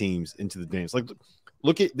 5 teams into the dance. Like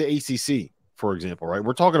look at the ACC. For example, right?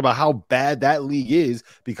 We're talking about how bad that league is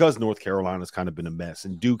because North Carolina's kind of been a mess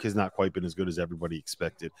and Duke has not quite been as good as everybody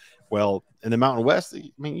expected. Well, in the Mountain West, I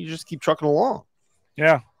mean, you just keep trucking along.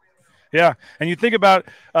 Yeah. Yeah. And you think about,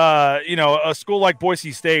 a school like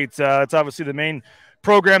Boise State, it's obviously the main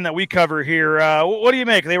program that we cover here. What do you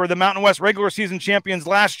make? They were the Mountain West regular season champions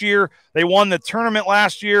last year. They won the tournament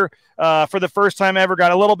last year for the first time ever.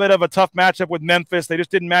 Got a little bit of a tough matchup with Memphis. They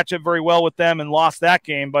just didn't match up very well with them and lost that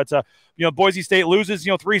game. But, Boise State loses,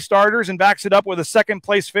 3 starters and backs it up with a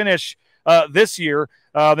second-place finish this year.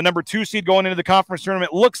 The number 2 seed going into the conference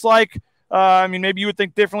tournament looks like I mean, maybe you would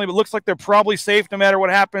think differently, but it looks like they're probably safe no matter what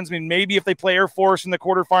happens. I mean, maybe if they play Air Force in the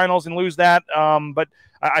quarterfinals and lose that, but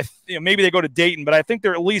maybe they go to Dayton, but I think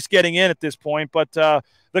they're at least getting in at this point. But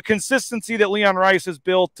the consistency that Leon Rice has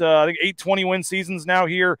built, I think 8 20-win seasons now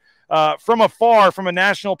here from afar, from a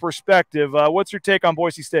national perspective. What's your take on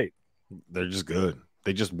Boise State? They're just good.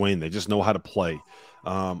 They just win. They just know how to play.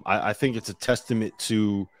 I think it's a testament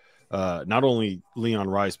to not only Leon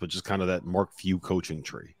Rice, but just kind of that Mark Few coaching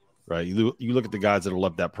tree. Right, you look at the guys that have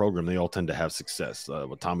left that program; they all tend to have success.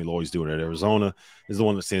 What Tommy Lloyd's doing at Arizona is the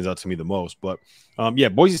one that stands out to me the most. But yeah,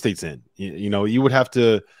 Boise State's in.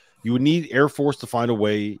 You would need Air Force to find a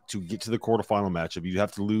way to get to the quarterfinal matchup. You'd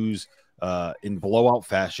have to lose in blowout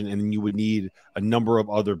fashion, and then you would need a number of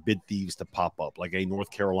other bid thieves to pop up, like a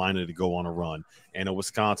North Carolina to go on a run and a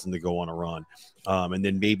Wisconsin to go on a run, and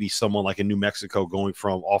then maybe someone like a New Mexico going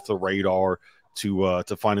from off the radar to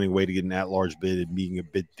finding a way to get an at-large bid and being a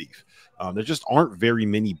bid thief. There just aren't very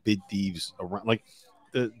many bid thieves around. Like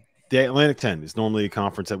the Atlantic 10 is normally a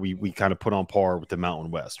conference that we kind of put on par with the Mountain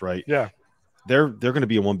West, right? Yeah. They're going to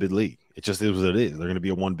be a one-bid league. It just is what it is. They're going to be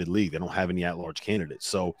a one-bid league. They don't have any at-large candidates.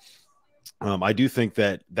 So I do think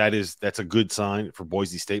that's a good sign for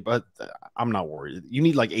Boise State, but I'm not worried. You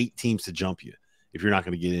need like 8 teams to jump you if you're not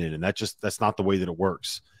going to get in, and that's not the way that it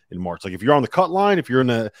works in March. Like if you're on the cut line, if you're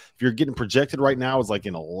getting projected right now as like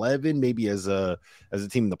an 11, maybe as a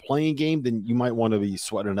team in the playing game, then you might want to be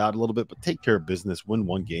sweating it out a little bit, but take care of business, win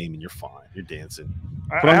one game, and you're fine. You're dancing.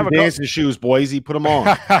 Put on your dancing shoes, Boise. Put them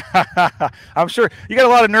on. I'm sure you got a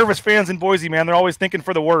lot of nervous fans in Boise, man. They're always thinking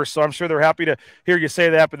for the worst, so I'm sure they're happy to hear you say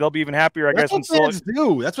that, but they'll be even happier, I guess. What fans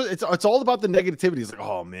do. That's what it's all about. The negativity. It's like,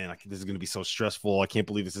 oh man, this is going to be so stressful. I can't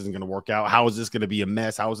believe this isn't going to work out. How is this going to be a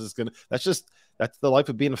mess? How is this going to? That's the life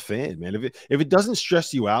of being a fan, man. If it doesn't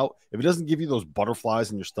stress you out, if it doesn't give you those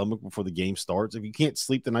butterflies in your stomach before the game starts, if you can't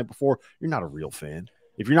sleep the night before, you're not a real fan.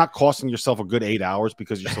 If you're not costing yourself a good 8 hours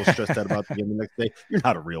because you're so stressed out about the game the next day, you're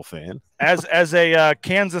not a real fan. As a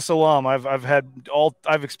Kansas alum,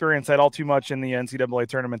 I've experienced that all too much in the NCAA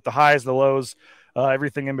tournament. The highs, the lows,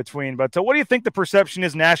 everything in between. But what do you think the perception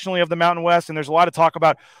is nationally of the Mountain West? And there's a lot of talk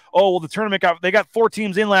about, the tournament they got 4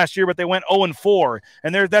 teams in last year, but they went 0-4,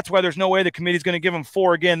 and that's why there's no way the committee's going to give them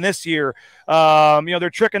 4 again this year. They're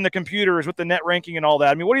tricking the computers with the net ranking and all that.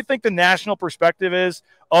 I mean, what do you think the national perspective is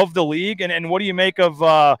of the league, and what do you make of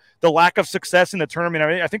the lack of success in the tournament? I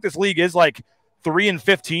mean, I think this league is like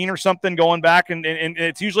 3-15 or something going back, and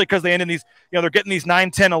it's usually because they end in these, they're getting these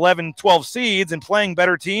 9, 10, 11, 12 seeds and playing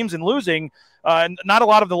better teams and losing. Not a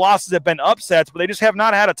lot of the losses have been upsets, but they just have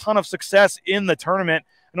not had a ton of success in the tournament.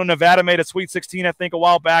 I know Nevada made a Sweet 16, I think, a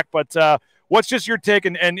while back, but what's just your take?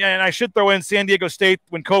 And I should throw in San Diego State,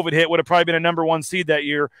 when COVID hit, would have probably been a number 1 seed that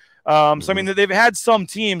year. So, I mean, they've had some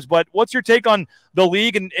teams, but what's your take on the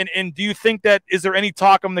league? And do you think is there any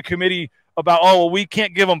talk on the committee about, we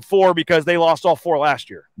can't give them 4 because they lost all 4 last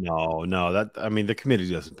year? No, the committee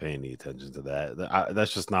doesn't pay any attention to that.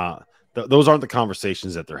 That's just not, those aren't the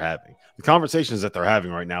conversations that they're having. The conversations that they're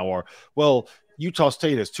having right now are, Utah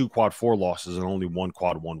State has 2 quad 4 losses and only 1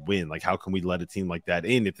 quad 1 win. Like, how can we let a team like that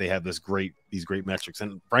in if they have these great metrics?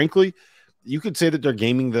 And frankly, you could say that they're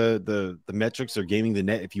gaming the metrics, they're gaming the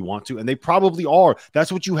net if you want to, and they probably are.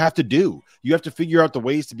 That's what you have to do. You have to figure out the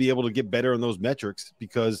ways to be able to get better in those metrics,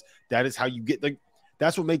 because that is how you get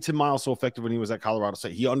that's what made Tim Miles so effective when he was at Colorado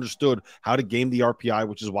State. He understood how to game the RPI,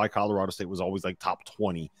 which is why Colorado State was always like top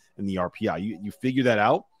 20 in the RPI. You figure that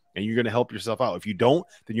out, and you're going to help yourself out. If you don't,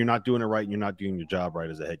 then you're not doing it right, and you're not doing your job right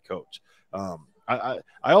as a head coach. I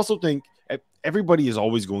also think everybody is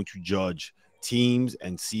always going to judge teams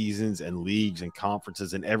and seasons and leagues and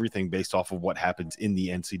conferences and everything based off of what happens in the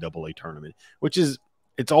NCAA tournament,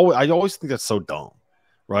 I always think that's so dumb,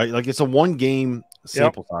 right? Like, it's a 1-game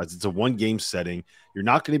sample size. It's a 1-game setting. You're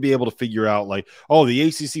not going to be able to figure out like, the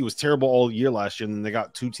ACC was terrible all year last year, and then they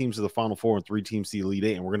got 2 teams to the Final Four and 3 teams to the Elite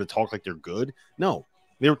 8, and we're going to talk like they're good. No,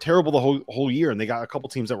 they were terrible the whole year, and they got a couple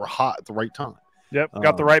teams that were hot at the right time. Yep,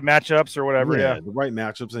 got the right matchups or whatever. Yeah, the right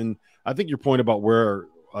matchups. And I think your point about where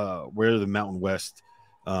the Mountain West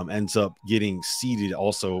ends up getting seeded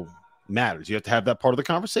also matters. You have to have that part of the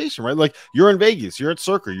conversation, right? Like, you're in Vegas, you're at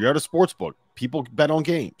Circa, you're at a sports book. People bet on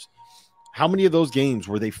games. How many of those games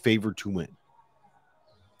were they favored to win?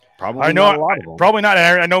 Probably not a lot of them. Probably not.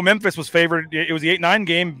 I know Memphis was favored. It was the 8-9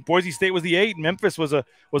 game. Boise State was the 8. Memphis was a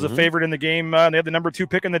favorite in the game. They had the number 2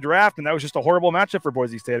 pick in the draft, and that was just a horrible matchup for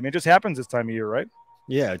Boise State. I mean, it just happens this time of year, right?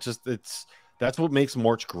 Yeah, that's what makes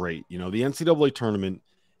March great. The NCAA tournament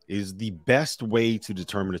is the best way to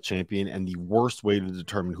determine a champion and the worst way to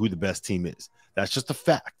determine who the best team is. That's just a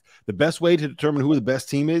fact. The best way to determine who the best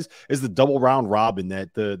team is the double round robin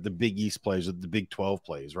that the Big East plays, or the Big 12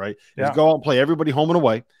 plays, right? Yeah. You go out and play everybody home and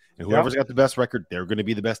away, and whoever's got the best record, they're going to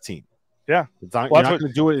be the best team. Yeah, you're not going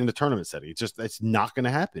to do it in the tournament setting. It's not going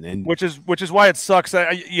to happen. And which is why it sucks.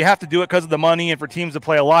 You have to do it because of the money and for teams to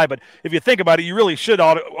play alive. But if you think about it, you really should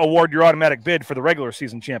award your automatic bid for the regular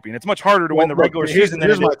season champion. It's much harder to win the regular season.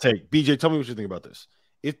 Here's my take, BJ. Tell me what you think about this.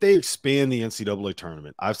 If they expand the NCAA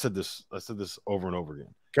tournament, I said this over and over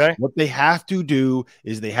again. Okay, what they have to do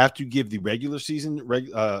is they have to give the regular season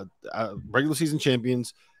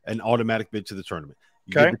champions an automatic bid to the tournament.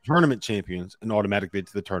 You give the tournament champions an automatic bid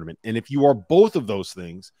to the tournament. And if you are both of those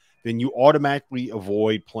things, then you automatically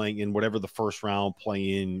avoid playing in whatever the first round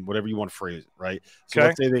play-in, whatever you want to phrase it, right? So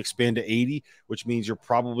let's say they expand to 80, which means you're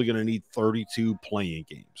probably going to need 32 playing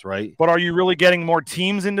games, right? But are you really getting more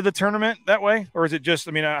teams into the tournament that way? Or is it just,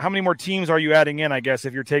 I mean, how many more teams are you adding in, I guess,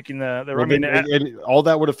 if you're taking all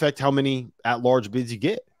that would affect how many at-large bids you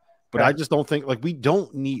get. But I just don't think, like, we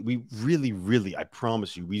really, I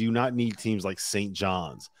promise you, we do not need teams like St.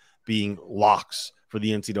 John's being locks for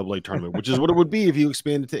the NCAA tournament, which is what it would be if you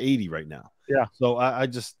expanded to 80 right now. Yeah. So I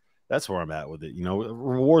just, that's where I'm at with it. You know,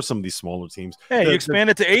 reward some of these smaller teams. Hey, you expand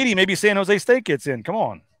it to 80, maybe San Jose State gets in. Come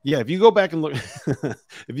on. Yeah. If you go back and look,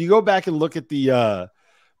 at the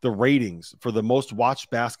ratings for the most watched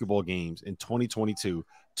basketball games in 2022,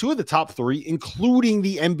 2 of the top 3, including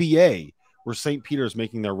the NBA, were St. Peter's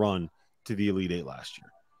making their run to the Elite Eight last year,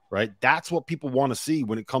 right? That's what people want to see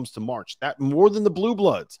when it comes to March. That more than the Blue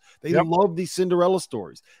Bloods. They love these Cinderella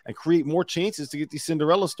stories and create more chances to get these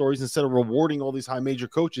Cinderella stories instead of rewarding all these high major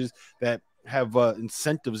coaches that have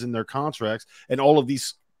incentives in their contracts, and all of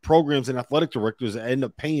these programs and athletic directors that end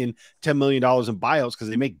up paying $10 million in buyouts because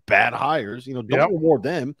they make bad hires. You know, don't reward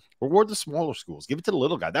them. Reward the smaller schools. Give it to the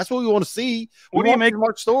little guy. That's what we want to see. We want to make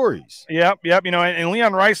March stories. Yep. You know, and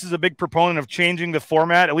Leon Rice is a big proponent of changing the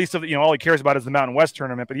format. At least, all he cares about is the Mountain West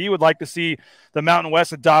tournament. But he would like to see the Mountain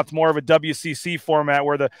West adopt more of a WCC format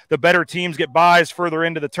where the better teams get buys further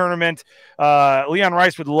into the tournament. Leon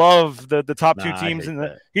Rice would love the top 2 teams.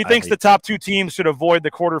 He thinks the top 2 teams should avoid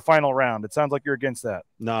the quarterfinal round. It sounds like you're against that.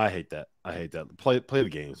 No, I hate that. Play the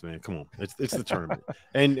games, man. Come on, it's the tournament.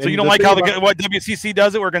 And so you don't like what WCC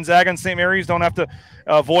does it, where Gonzaga and St. Mary's don't have to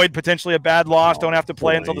avoid potentially a bad loss, don't have to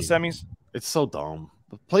play until the semis. It's so dumb.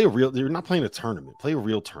 Play a real. You're not playing a tournament. Play a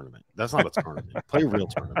real tournament. That's not a tournament. Play a real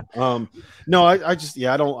tournament. No, I just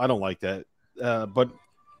I don't like that. But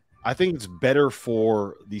I think it's better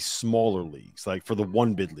for the smaller leagues, like for the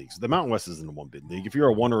 1-bid leagues. The Mountain West isn't a 1-bid league. If you're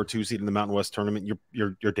a 1 or a 2 seed in the Mountain West tournament,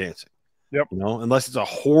 you're dancing. Yep. You know, unless it's a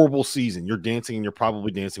horrible season, you're dancing, and you're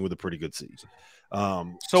probably dancing with a pretty good season.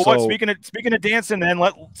 So what? Speaking of dancing, then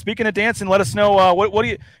let us know what do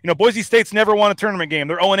you Boise State's never won a tournament game.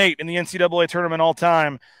 They're 0-8 in the NCAA tournament all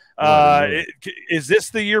time. Is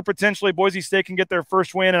this the year potentially Boise State can get their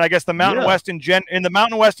first win? And I guess the Mountain West in the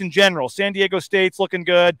Mountain West in general, San Diego State's looking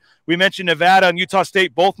good. We mentioned Nevada and Utah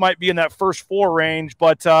State both might be in that first 4 range,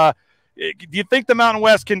 but do you think the Mountain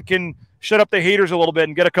West can shut up the haters a little bit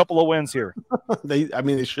and get a couple of wins here? They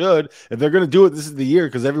should. If they're going to do it, this is the year,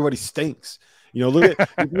 because everybody stinks. You know, look at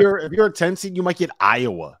if you're a 10 seed, you might get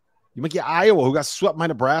Iowa. You might get Iowa, who got swept by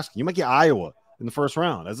Nebraska. You might get Iowa in the first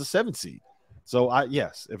round as a 7 seed. So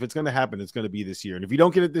yes, if it's going to happen, it's going to be this year. And if you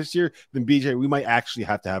don't get it this year, then BJ, we might actually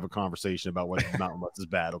have to have a conversation about whether Mountain West is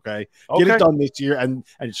bad. Okay, get it done this year and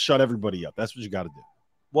shut everybody up. That's what you got to do.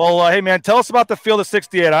 Well, hey, man, tell us about the Field of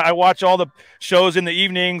 68. I watch all the shows in the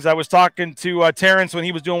evenings. I was talking to Terrence when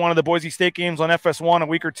he was doing one of the Boise State games on FS1 a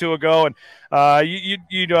week or 2 ago, and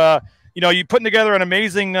you putting together an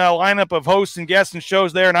amazing lineup of hosts and guests and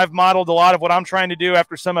shows there, and I've modeled a lot of what I'm trying to do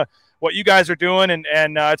after some of what you guys are doing, and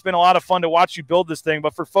it's been a lot of fun to watch you build this thing.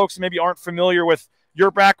 But for folks who maybe aren't familiar with your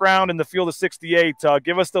background in the Field of 68,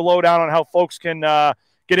 give us the lowdown on how folks can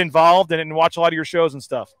get involved and watch a lot of your shows and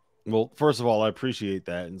stuff. Well, first of all, I appreciate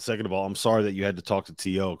that. And second of all, I'm sorry that you had to talk to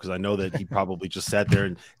T.O. because I know that he probably just sat there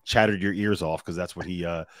and chattered your ears off because that's what he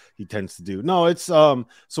tends to do. No, it's so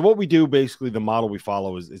what we do, basically, the model we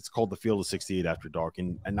follow is it's called the Field of 68 After Dark.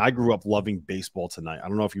 And I grew up loving Baseball Tonight. I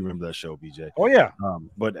don't know if you remember that show, BJ. Oh, yeah.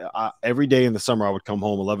 But every day in the smer, I would come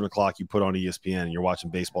home 11 o'clock. You put on ESPN and you're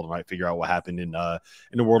watching Baseball Tonight, figure out what happened in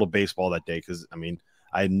the world of baseball that day. Because, I mean,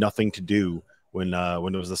 I had nothing to do when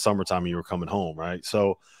it was the summertime and you were coming home, right?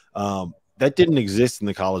 So that didn't exist in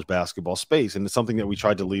the college basketball space, and it's something that we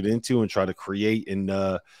tried to lead into and try to create. And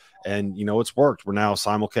it's worked. We're now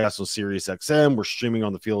simulcast on Sirius XM. We're streaming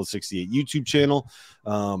on the Field of 68 YouTube channel,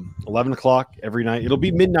 11 o'clock every night. It'll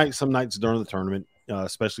be midnight some nights during the tournament,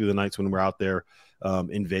 especially the nights when we're out there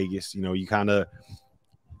in Vegas. You know, you kind of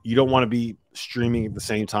you don't want to be streaming at the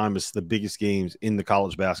same time as the biggest games in the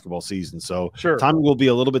college basketball season. So timing will be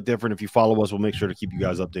a little bit different. If you follow us, we'll make sure to keep you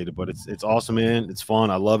guys updated. But it's awesome, man. It's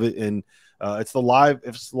fun. I love it, and it's the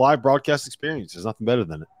live broadcast experience. There's nothing better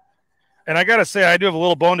than it. And I got to say, I do have a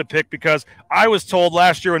little bone to pick because I was told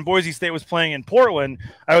last year when Boise State was playing in Portland,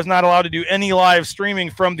 I was not allowed to do any live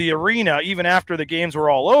streaming from the arena, even after the games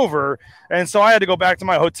were all over. And so I had to go back to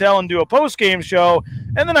my hotel and do a post-game show.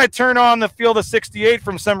 And then I turn on the Field of 68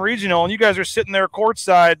 from some regional, and you guys are sitting there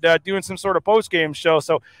courtside doing some sort of post-game show.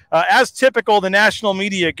 So as typical, the national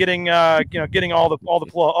media getting all the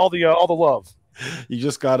love.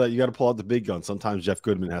 You gotta pull out the big gun. Sometimes Jeff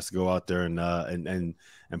Goodman has to go out there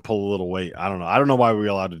and pull a little weight. I don't know why we're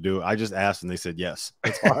allowed to do it. I just asked and they said yes.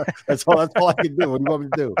 That's all I can do. What do you want me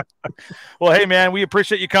to do? Well, hey man, we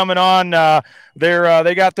appreciate you coming on.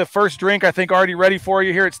 They got the first drink, I think, already ready for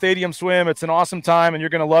you here at Stadium Swim. It's an awesome time and you're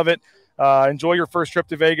gonna love it. Enjoy your first trip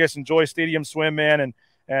to Vegas. Enjoy Stadium Swim, man,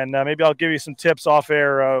 and maybe I'll give you some tips off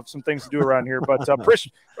air of some things to do around here. But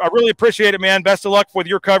I really appreciate it, man. Best of luck with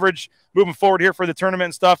your coverage moving forward here for the tournament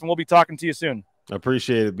and stuff, and we'll be talking to you soon. I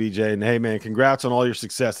appreciate it, BJ. And hey, man, congrats on all your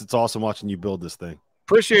success. It's awesome watching you build this thing.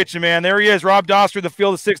 Appreciate you, man. There he is, Rob Doster, the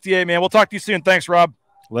Field of 68, man. We'll talk to you soon. Thanks, Rob.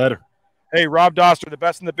 Later. Hey, Rob Doster, the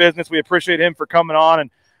best in the business. We appreciate him for coming on. And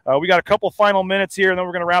we got a couple final minutes here, and then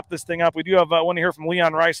we're going to wrap this thing up. We do have want to hear from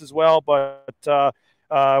Leon Rice as well, but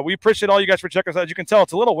we appreciate all you guys for checking us out. As you can tell,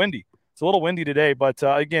 it's a little windy. It's a little windy today, but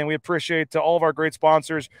again, we appreciate all of our great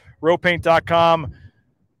sponsors, rowpaint.com,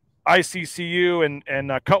 ICCU,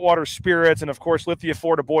 and Cutwater Spirits, and, of course, Lithia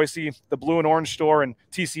Ford of Boise, the Blue and Orange Store, and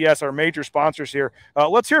TCS, our major sponsors here.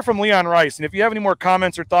 Let's hear from Leon Rice, and if you have any more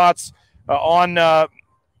comments or thoughts on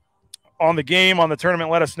the game, on the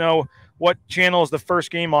tournament, let us know. What channel is the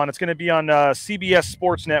first game on? It's going to be on CBS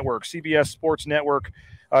Sports Network. CBS Sports Network.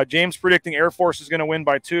 James predicting Air Force is going to win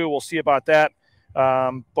by 2. We'll see about that.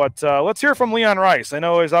 But let's hear from Leon Rice. I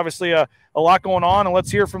know there's obviously a lot going on, and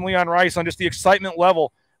let's hear from Leon Rice on just the excitement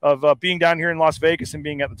level of being down here in Las Vegas and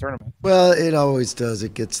being at the tournament. Well, it always does.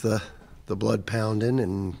 It gets the blood pounding,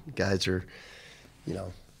 and guys are,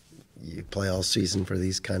 you play all season for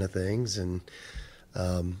these kind of things, and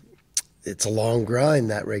it's a long grind,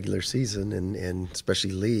 that regular season, and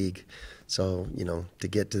especially league. So, to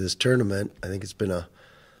get to this tournament, I think it's been a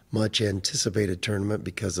much anticipated tournament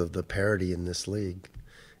because of the parity in this league.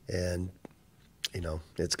 And,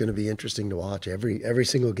 it's going to be interesting to watch. Every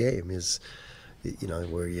single game is,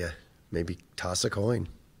 where you maybe toss a coin.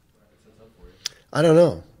 I don't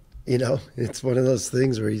know. It's one of those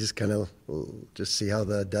things where you just kind of just see how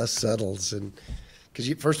the dust settles. And because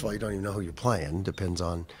first of all, you don't even know who you're playing. Depends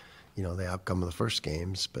on, the outcome of the first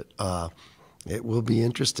games. But it will be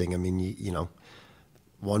interesting. I mean,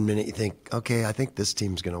 one minute you think, okay, I think this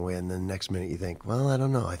team's going to win. Then the next minute you think, well, I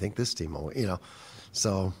don't know. I think this team will win.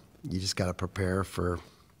 So you just got to prepare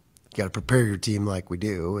your team like we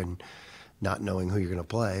do, and not knowing who you're going to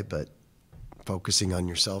play, but focusing on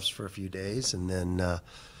yourselves for a few days, and then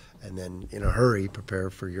in a hurry prepare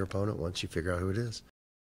for your opponent once you figure out who it is.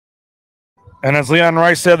 And as Leon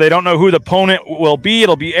Rice said, they don't know who the opponent will be.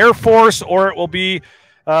 It'll be Air Force or it will be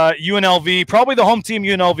UNLV. Probably the home team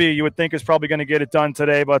UNLV, you would think, is probably going to get it done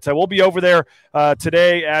today. But we'll be over there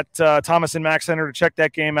today at Thomas and Mack Center to check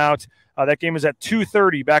that game out. That game is at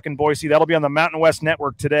 2:30 back in Boise. That'll be on the Mountain West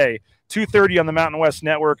Network today. 2:30 on the Mountain West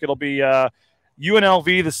Network. It'll be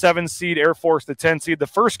UNLV, the 7 seed, Air Force, the 10 seed. The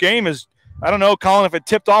first game is, I don't know, Colin, if it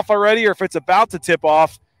tipped off already or if it's about to tip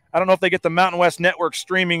off. I don't know if they get the Mountain West Network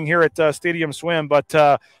streaming here at Stadium Swim, but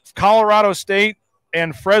Colorado State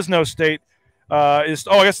and Fresno State I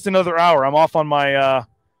guess it's another hour. I'm off on my I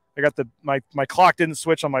got my clock didn't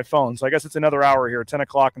switch on my phone, so I guess it's another hour here, 10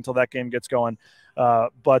 o'clock until that game gets going.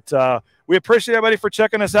 But we appreciate everybody for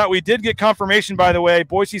checking us out. We did get confirmation, by the way.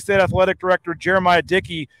 Boise State Athletic Director Jeremiah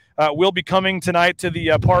Dickey will be coming tonight to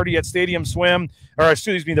the party at Stadium Swim, or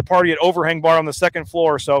excuse me, the party at Overhang Bar on the second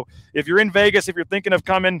floor. So if you're in Vegas, if you're thinking of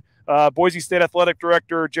coming, Boise State Athletic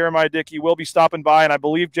Director Jeremiah Dickey will be stopping by, and I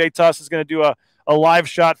believe Jay Tuss is going to do a live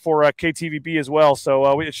shot for KTVB as well.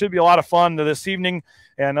 So it should be a lot of fun this evening,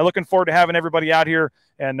 and looking forward to having everybody out here.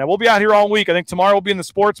 And we'll be out here all week. I think tomorrow we'll be in the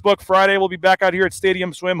sports book. Friday we'll be back out here at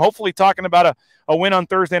Stadium Swim, hopefully talking about a win on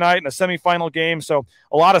Thursday night and a semifinal game. So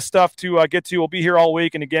a lot of stuff to get to. We'll be here all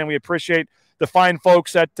week. And again, we appreciate the fine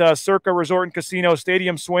folks at Circa Resort and Casino,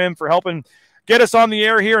 Stadium Swim, for helping get us on the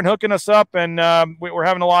air here and hooking us up. And we're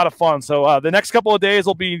having a lot of fun. So the next couple of days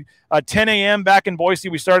will be 10 a.m. back in Boise.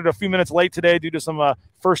 We started a few minutes late today due to some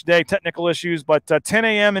first day technical issues, but 10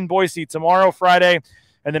 a.m. in Boise tomorrow, Friday,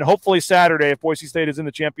 and then hopefully Saturday if Boise State is in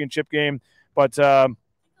the championship game. But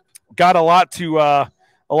got a lot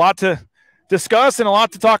a lot to discuss and a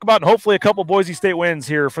lot to talk about, and hopefully a couple Boise State wins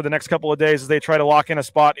here for the next couple of days as they try to lock in a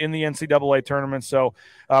spot in the NCAA tournament. So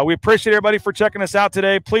we appreciate everybody for checking us out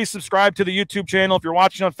today. Please subscribe to the YouTube channel. If you're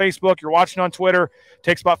watching on Facebook, you're watching on Twitter, it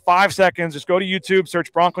takes about 5 seconds. Just go to YouTube,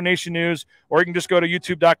 search Bronco Nation News, or you can just go to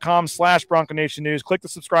youtube.com/Bronco Nation News. Click the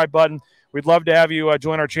subscribe button. We'd love to have you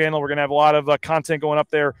join our channel. We're going to have a lot of content going up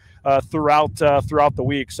there throughout the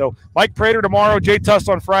week. So Mike Prater tomorrow, Jay Tuss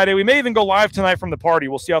on Friday. We may even go live tonight from the party.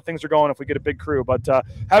 We'll see how things are going if we get a big crew. But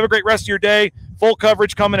have a great rest of your day. Full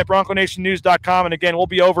coverage coming at BroncoNationNews.com. And again, we'll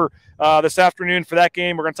be over this afternoon for that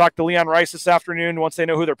game. We're going to talk to Leon Rice this afternoon. Once they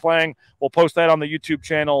know who they're playing, we'll post that on the YouTube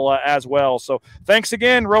channel as well. So thanks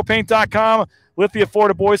again, RowPaint.com, Lithia,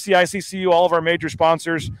 Florida, Boise, ICCU, all of our major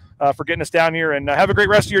sponsors for getting us down here. And have a great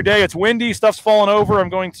rest of your day. It's windy. Stuff's falling over. I'm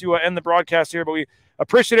going to end the broadcast here, but we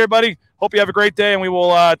appreciate everybody. Hope you have a great day, and we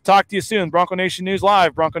will talk to you soon. Bronco Nation News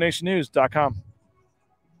Live, BroncoNationNews.com.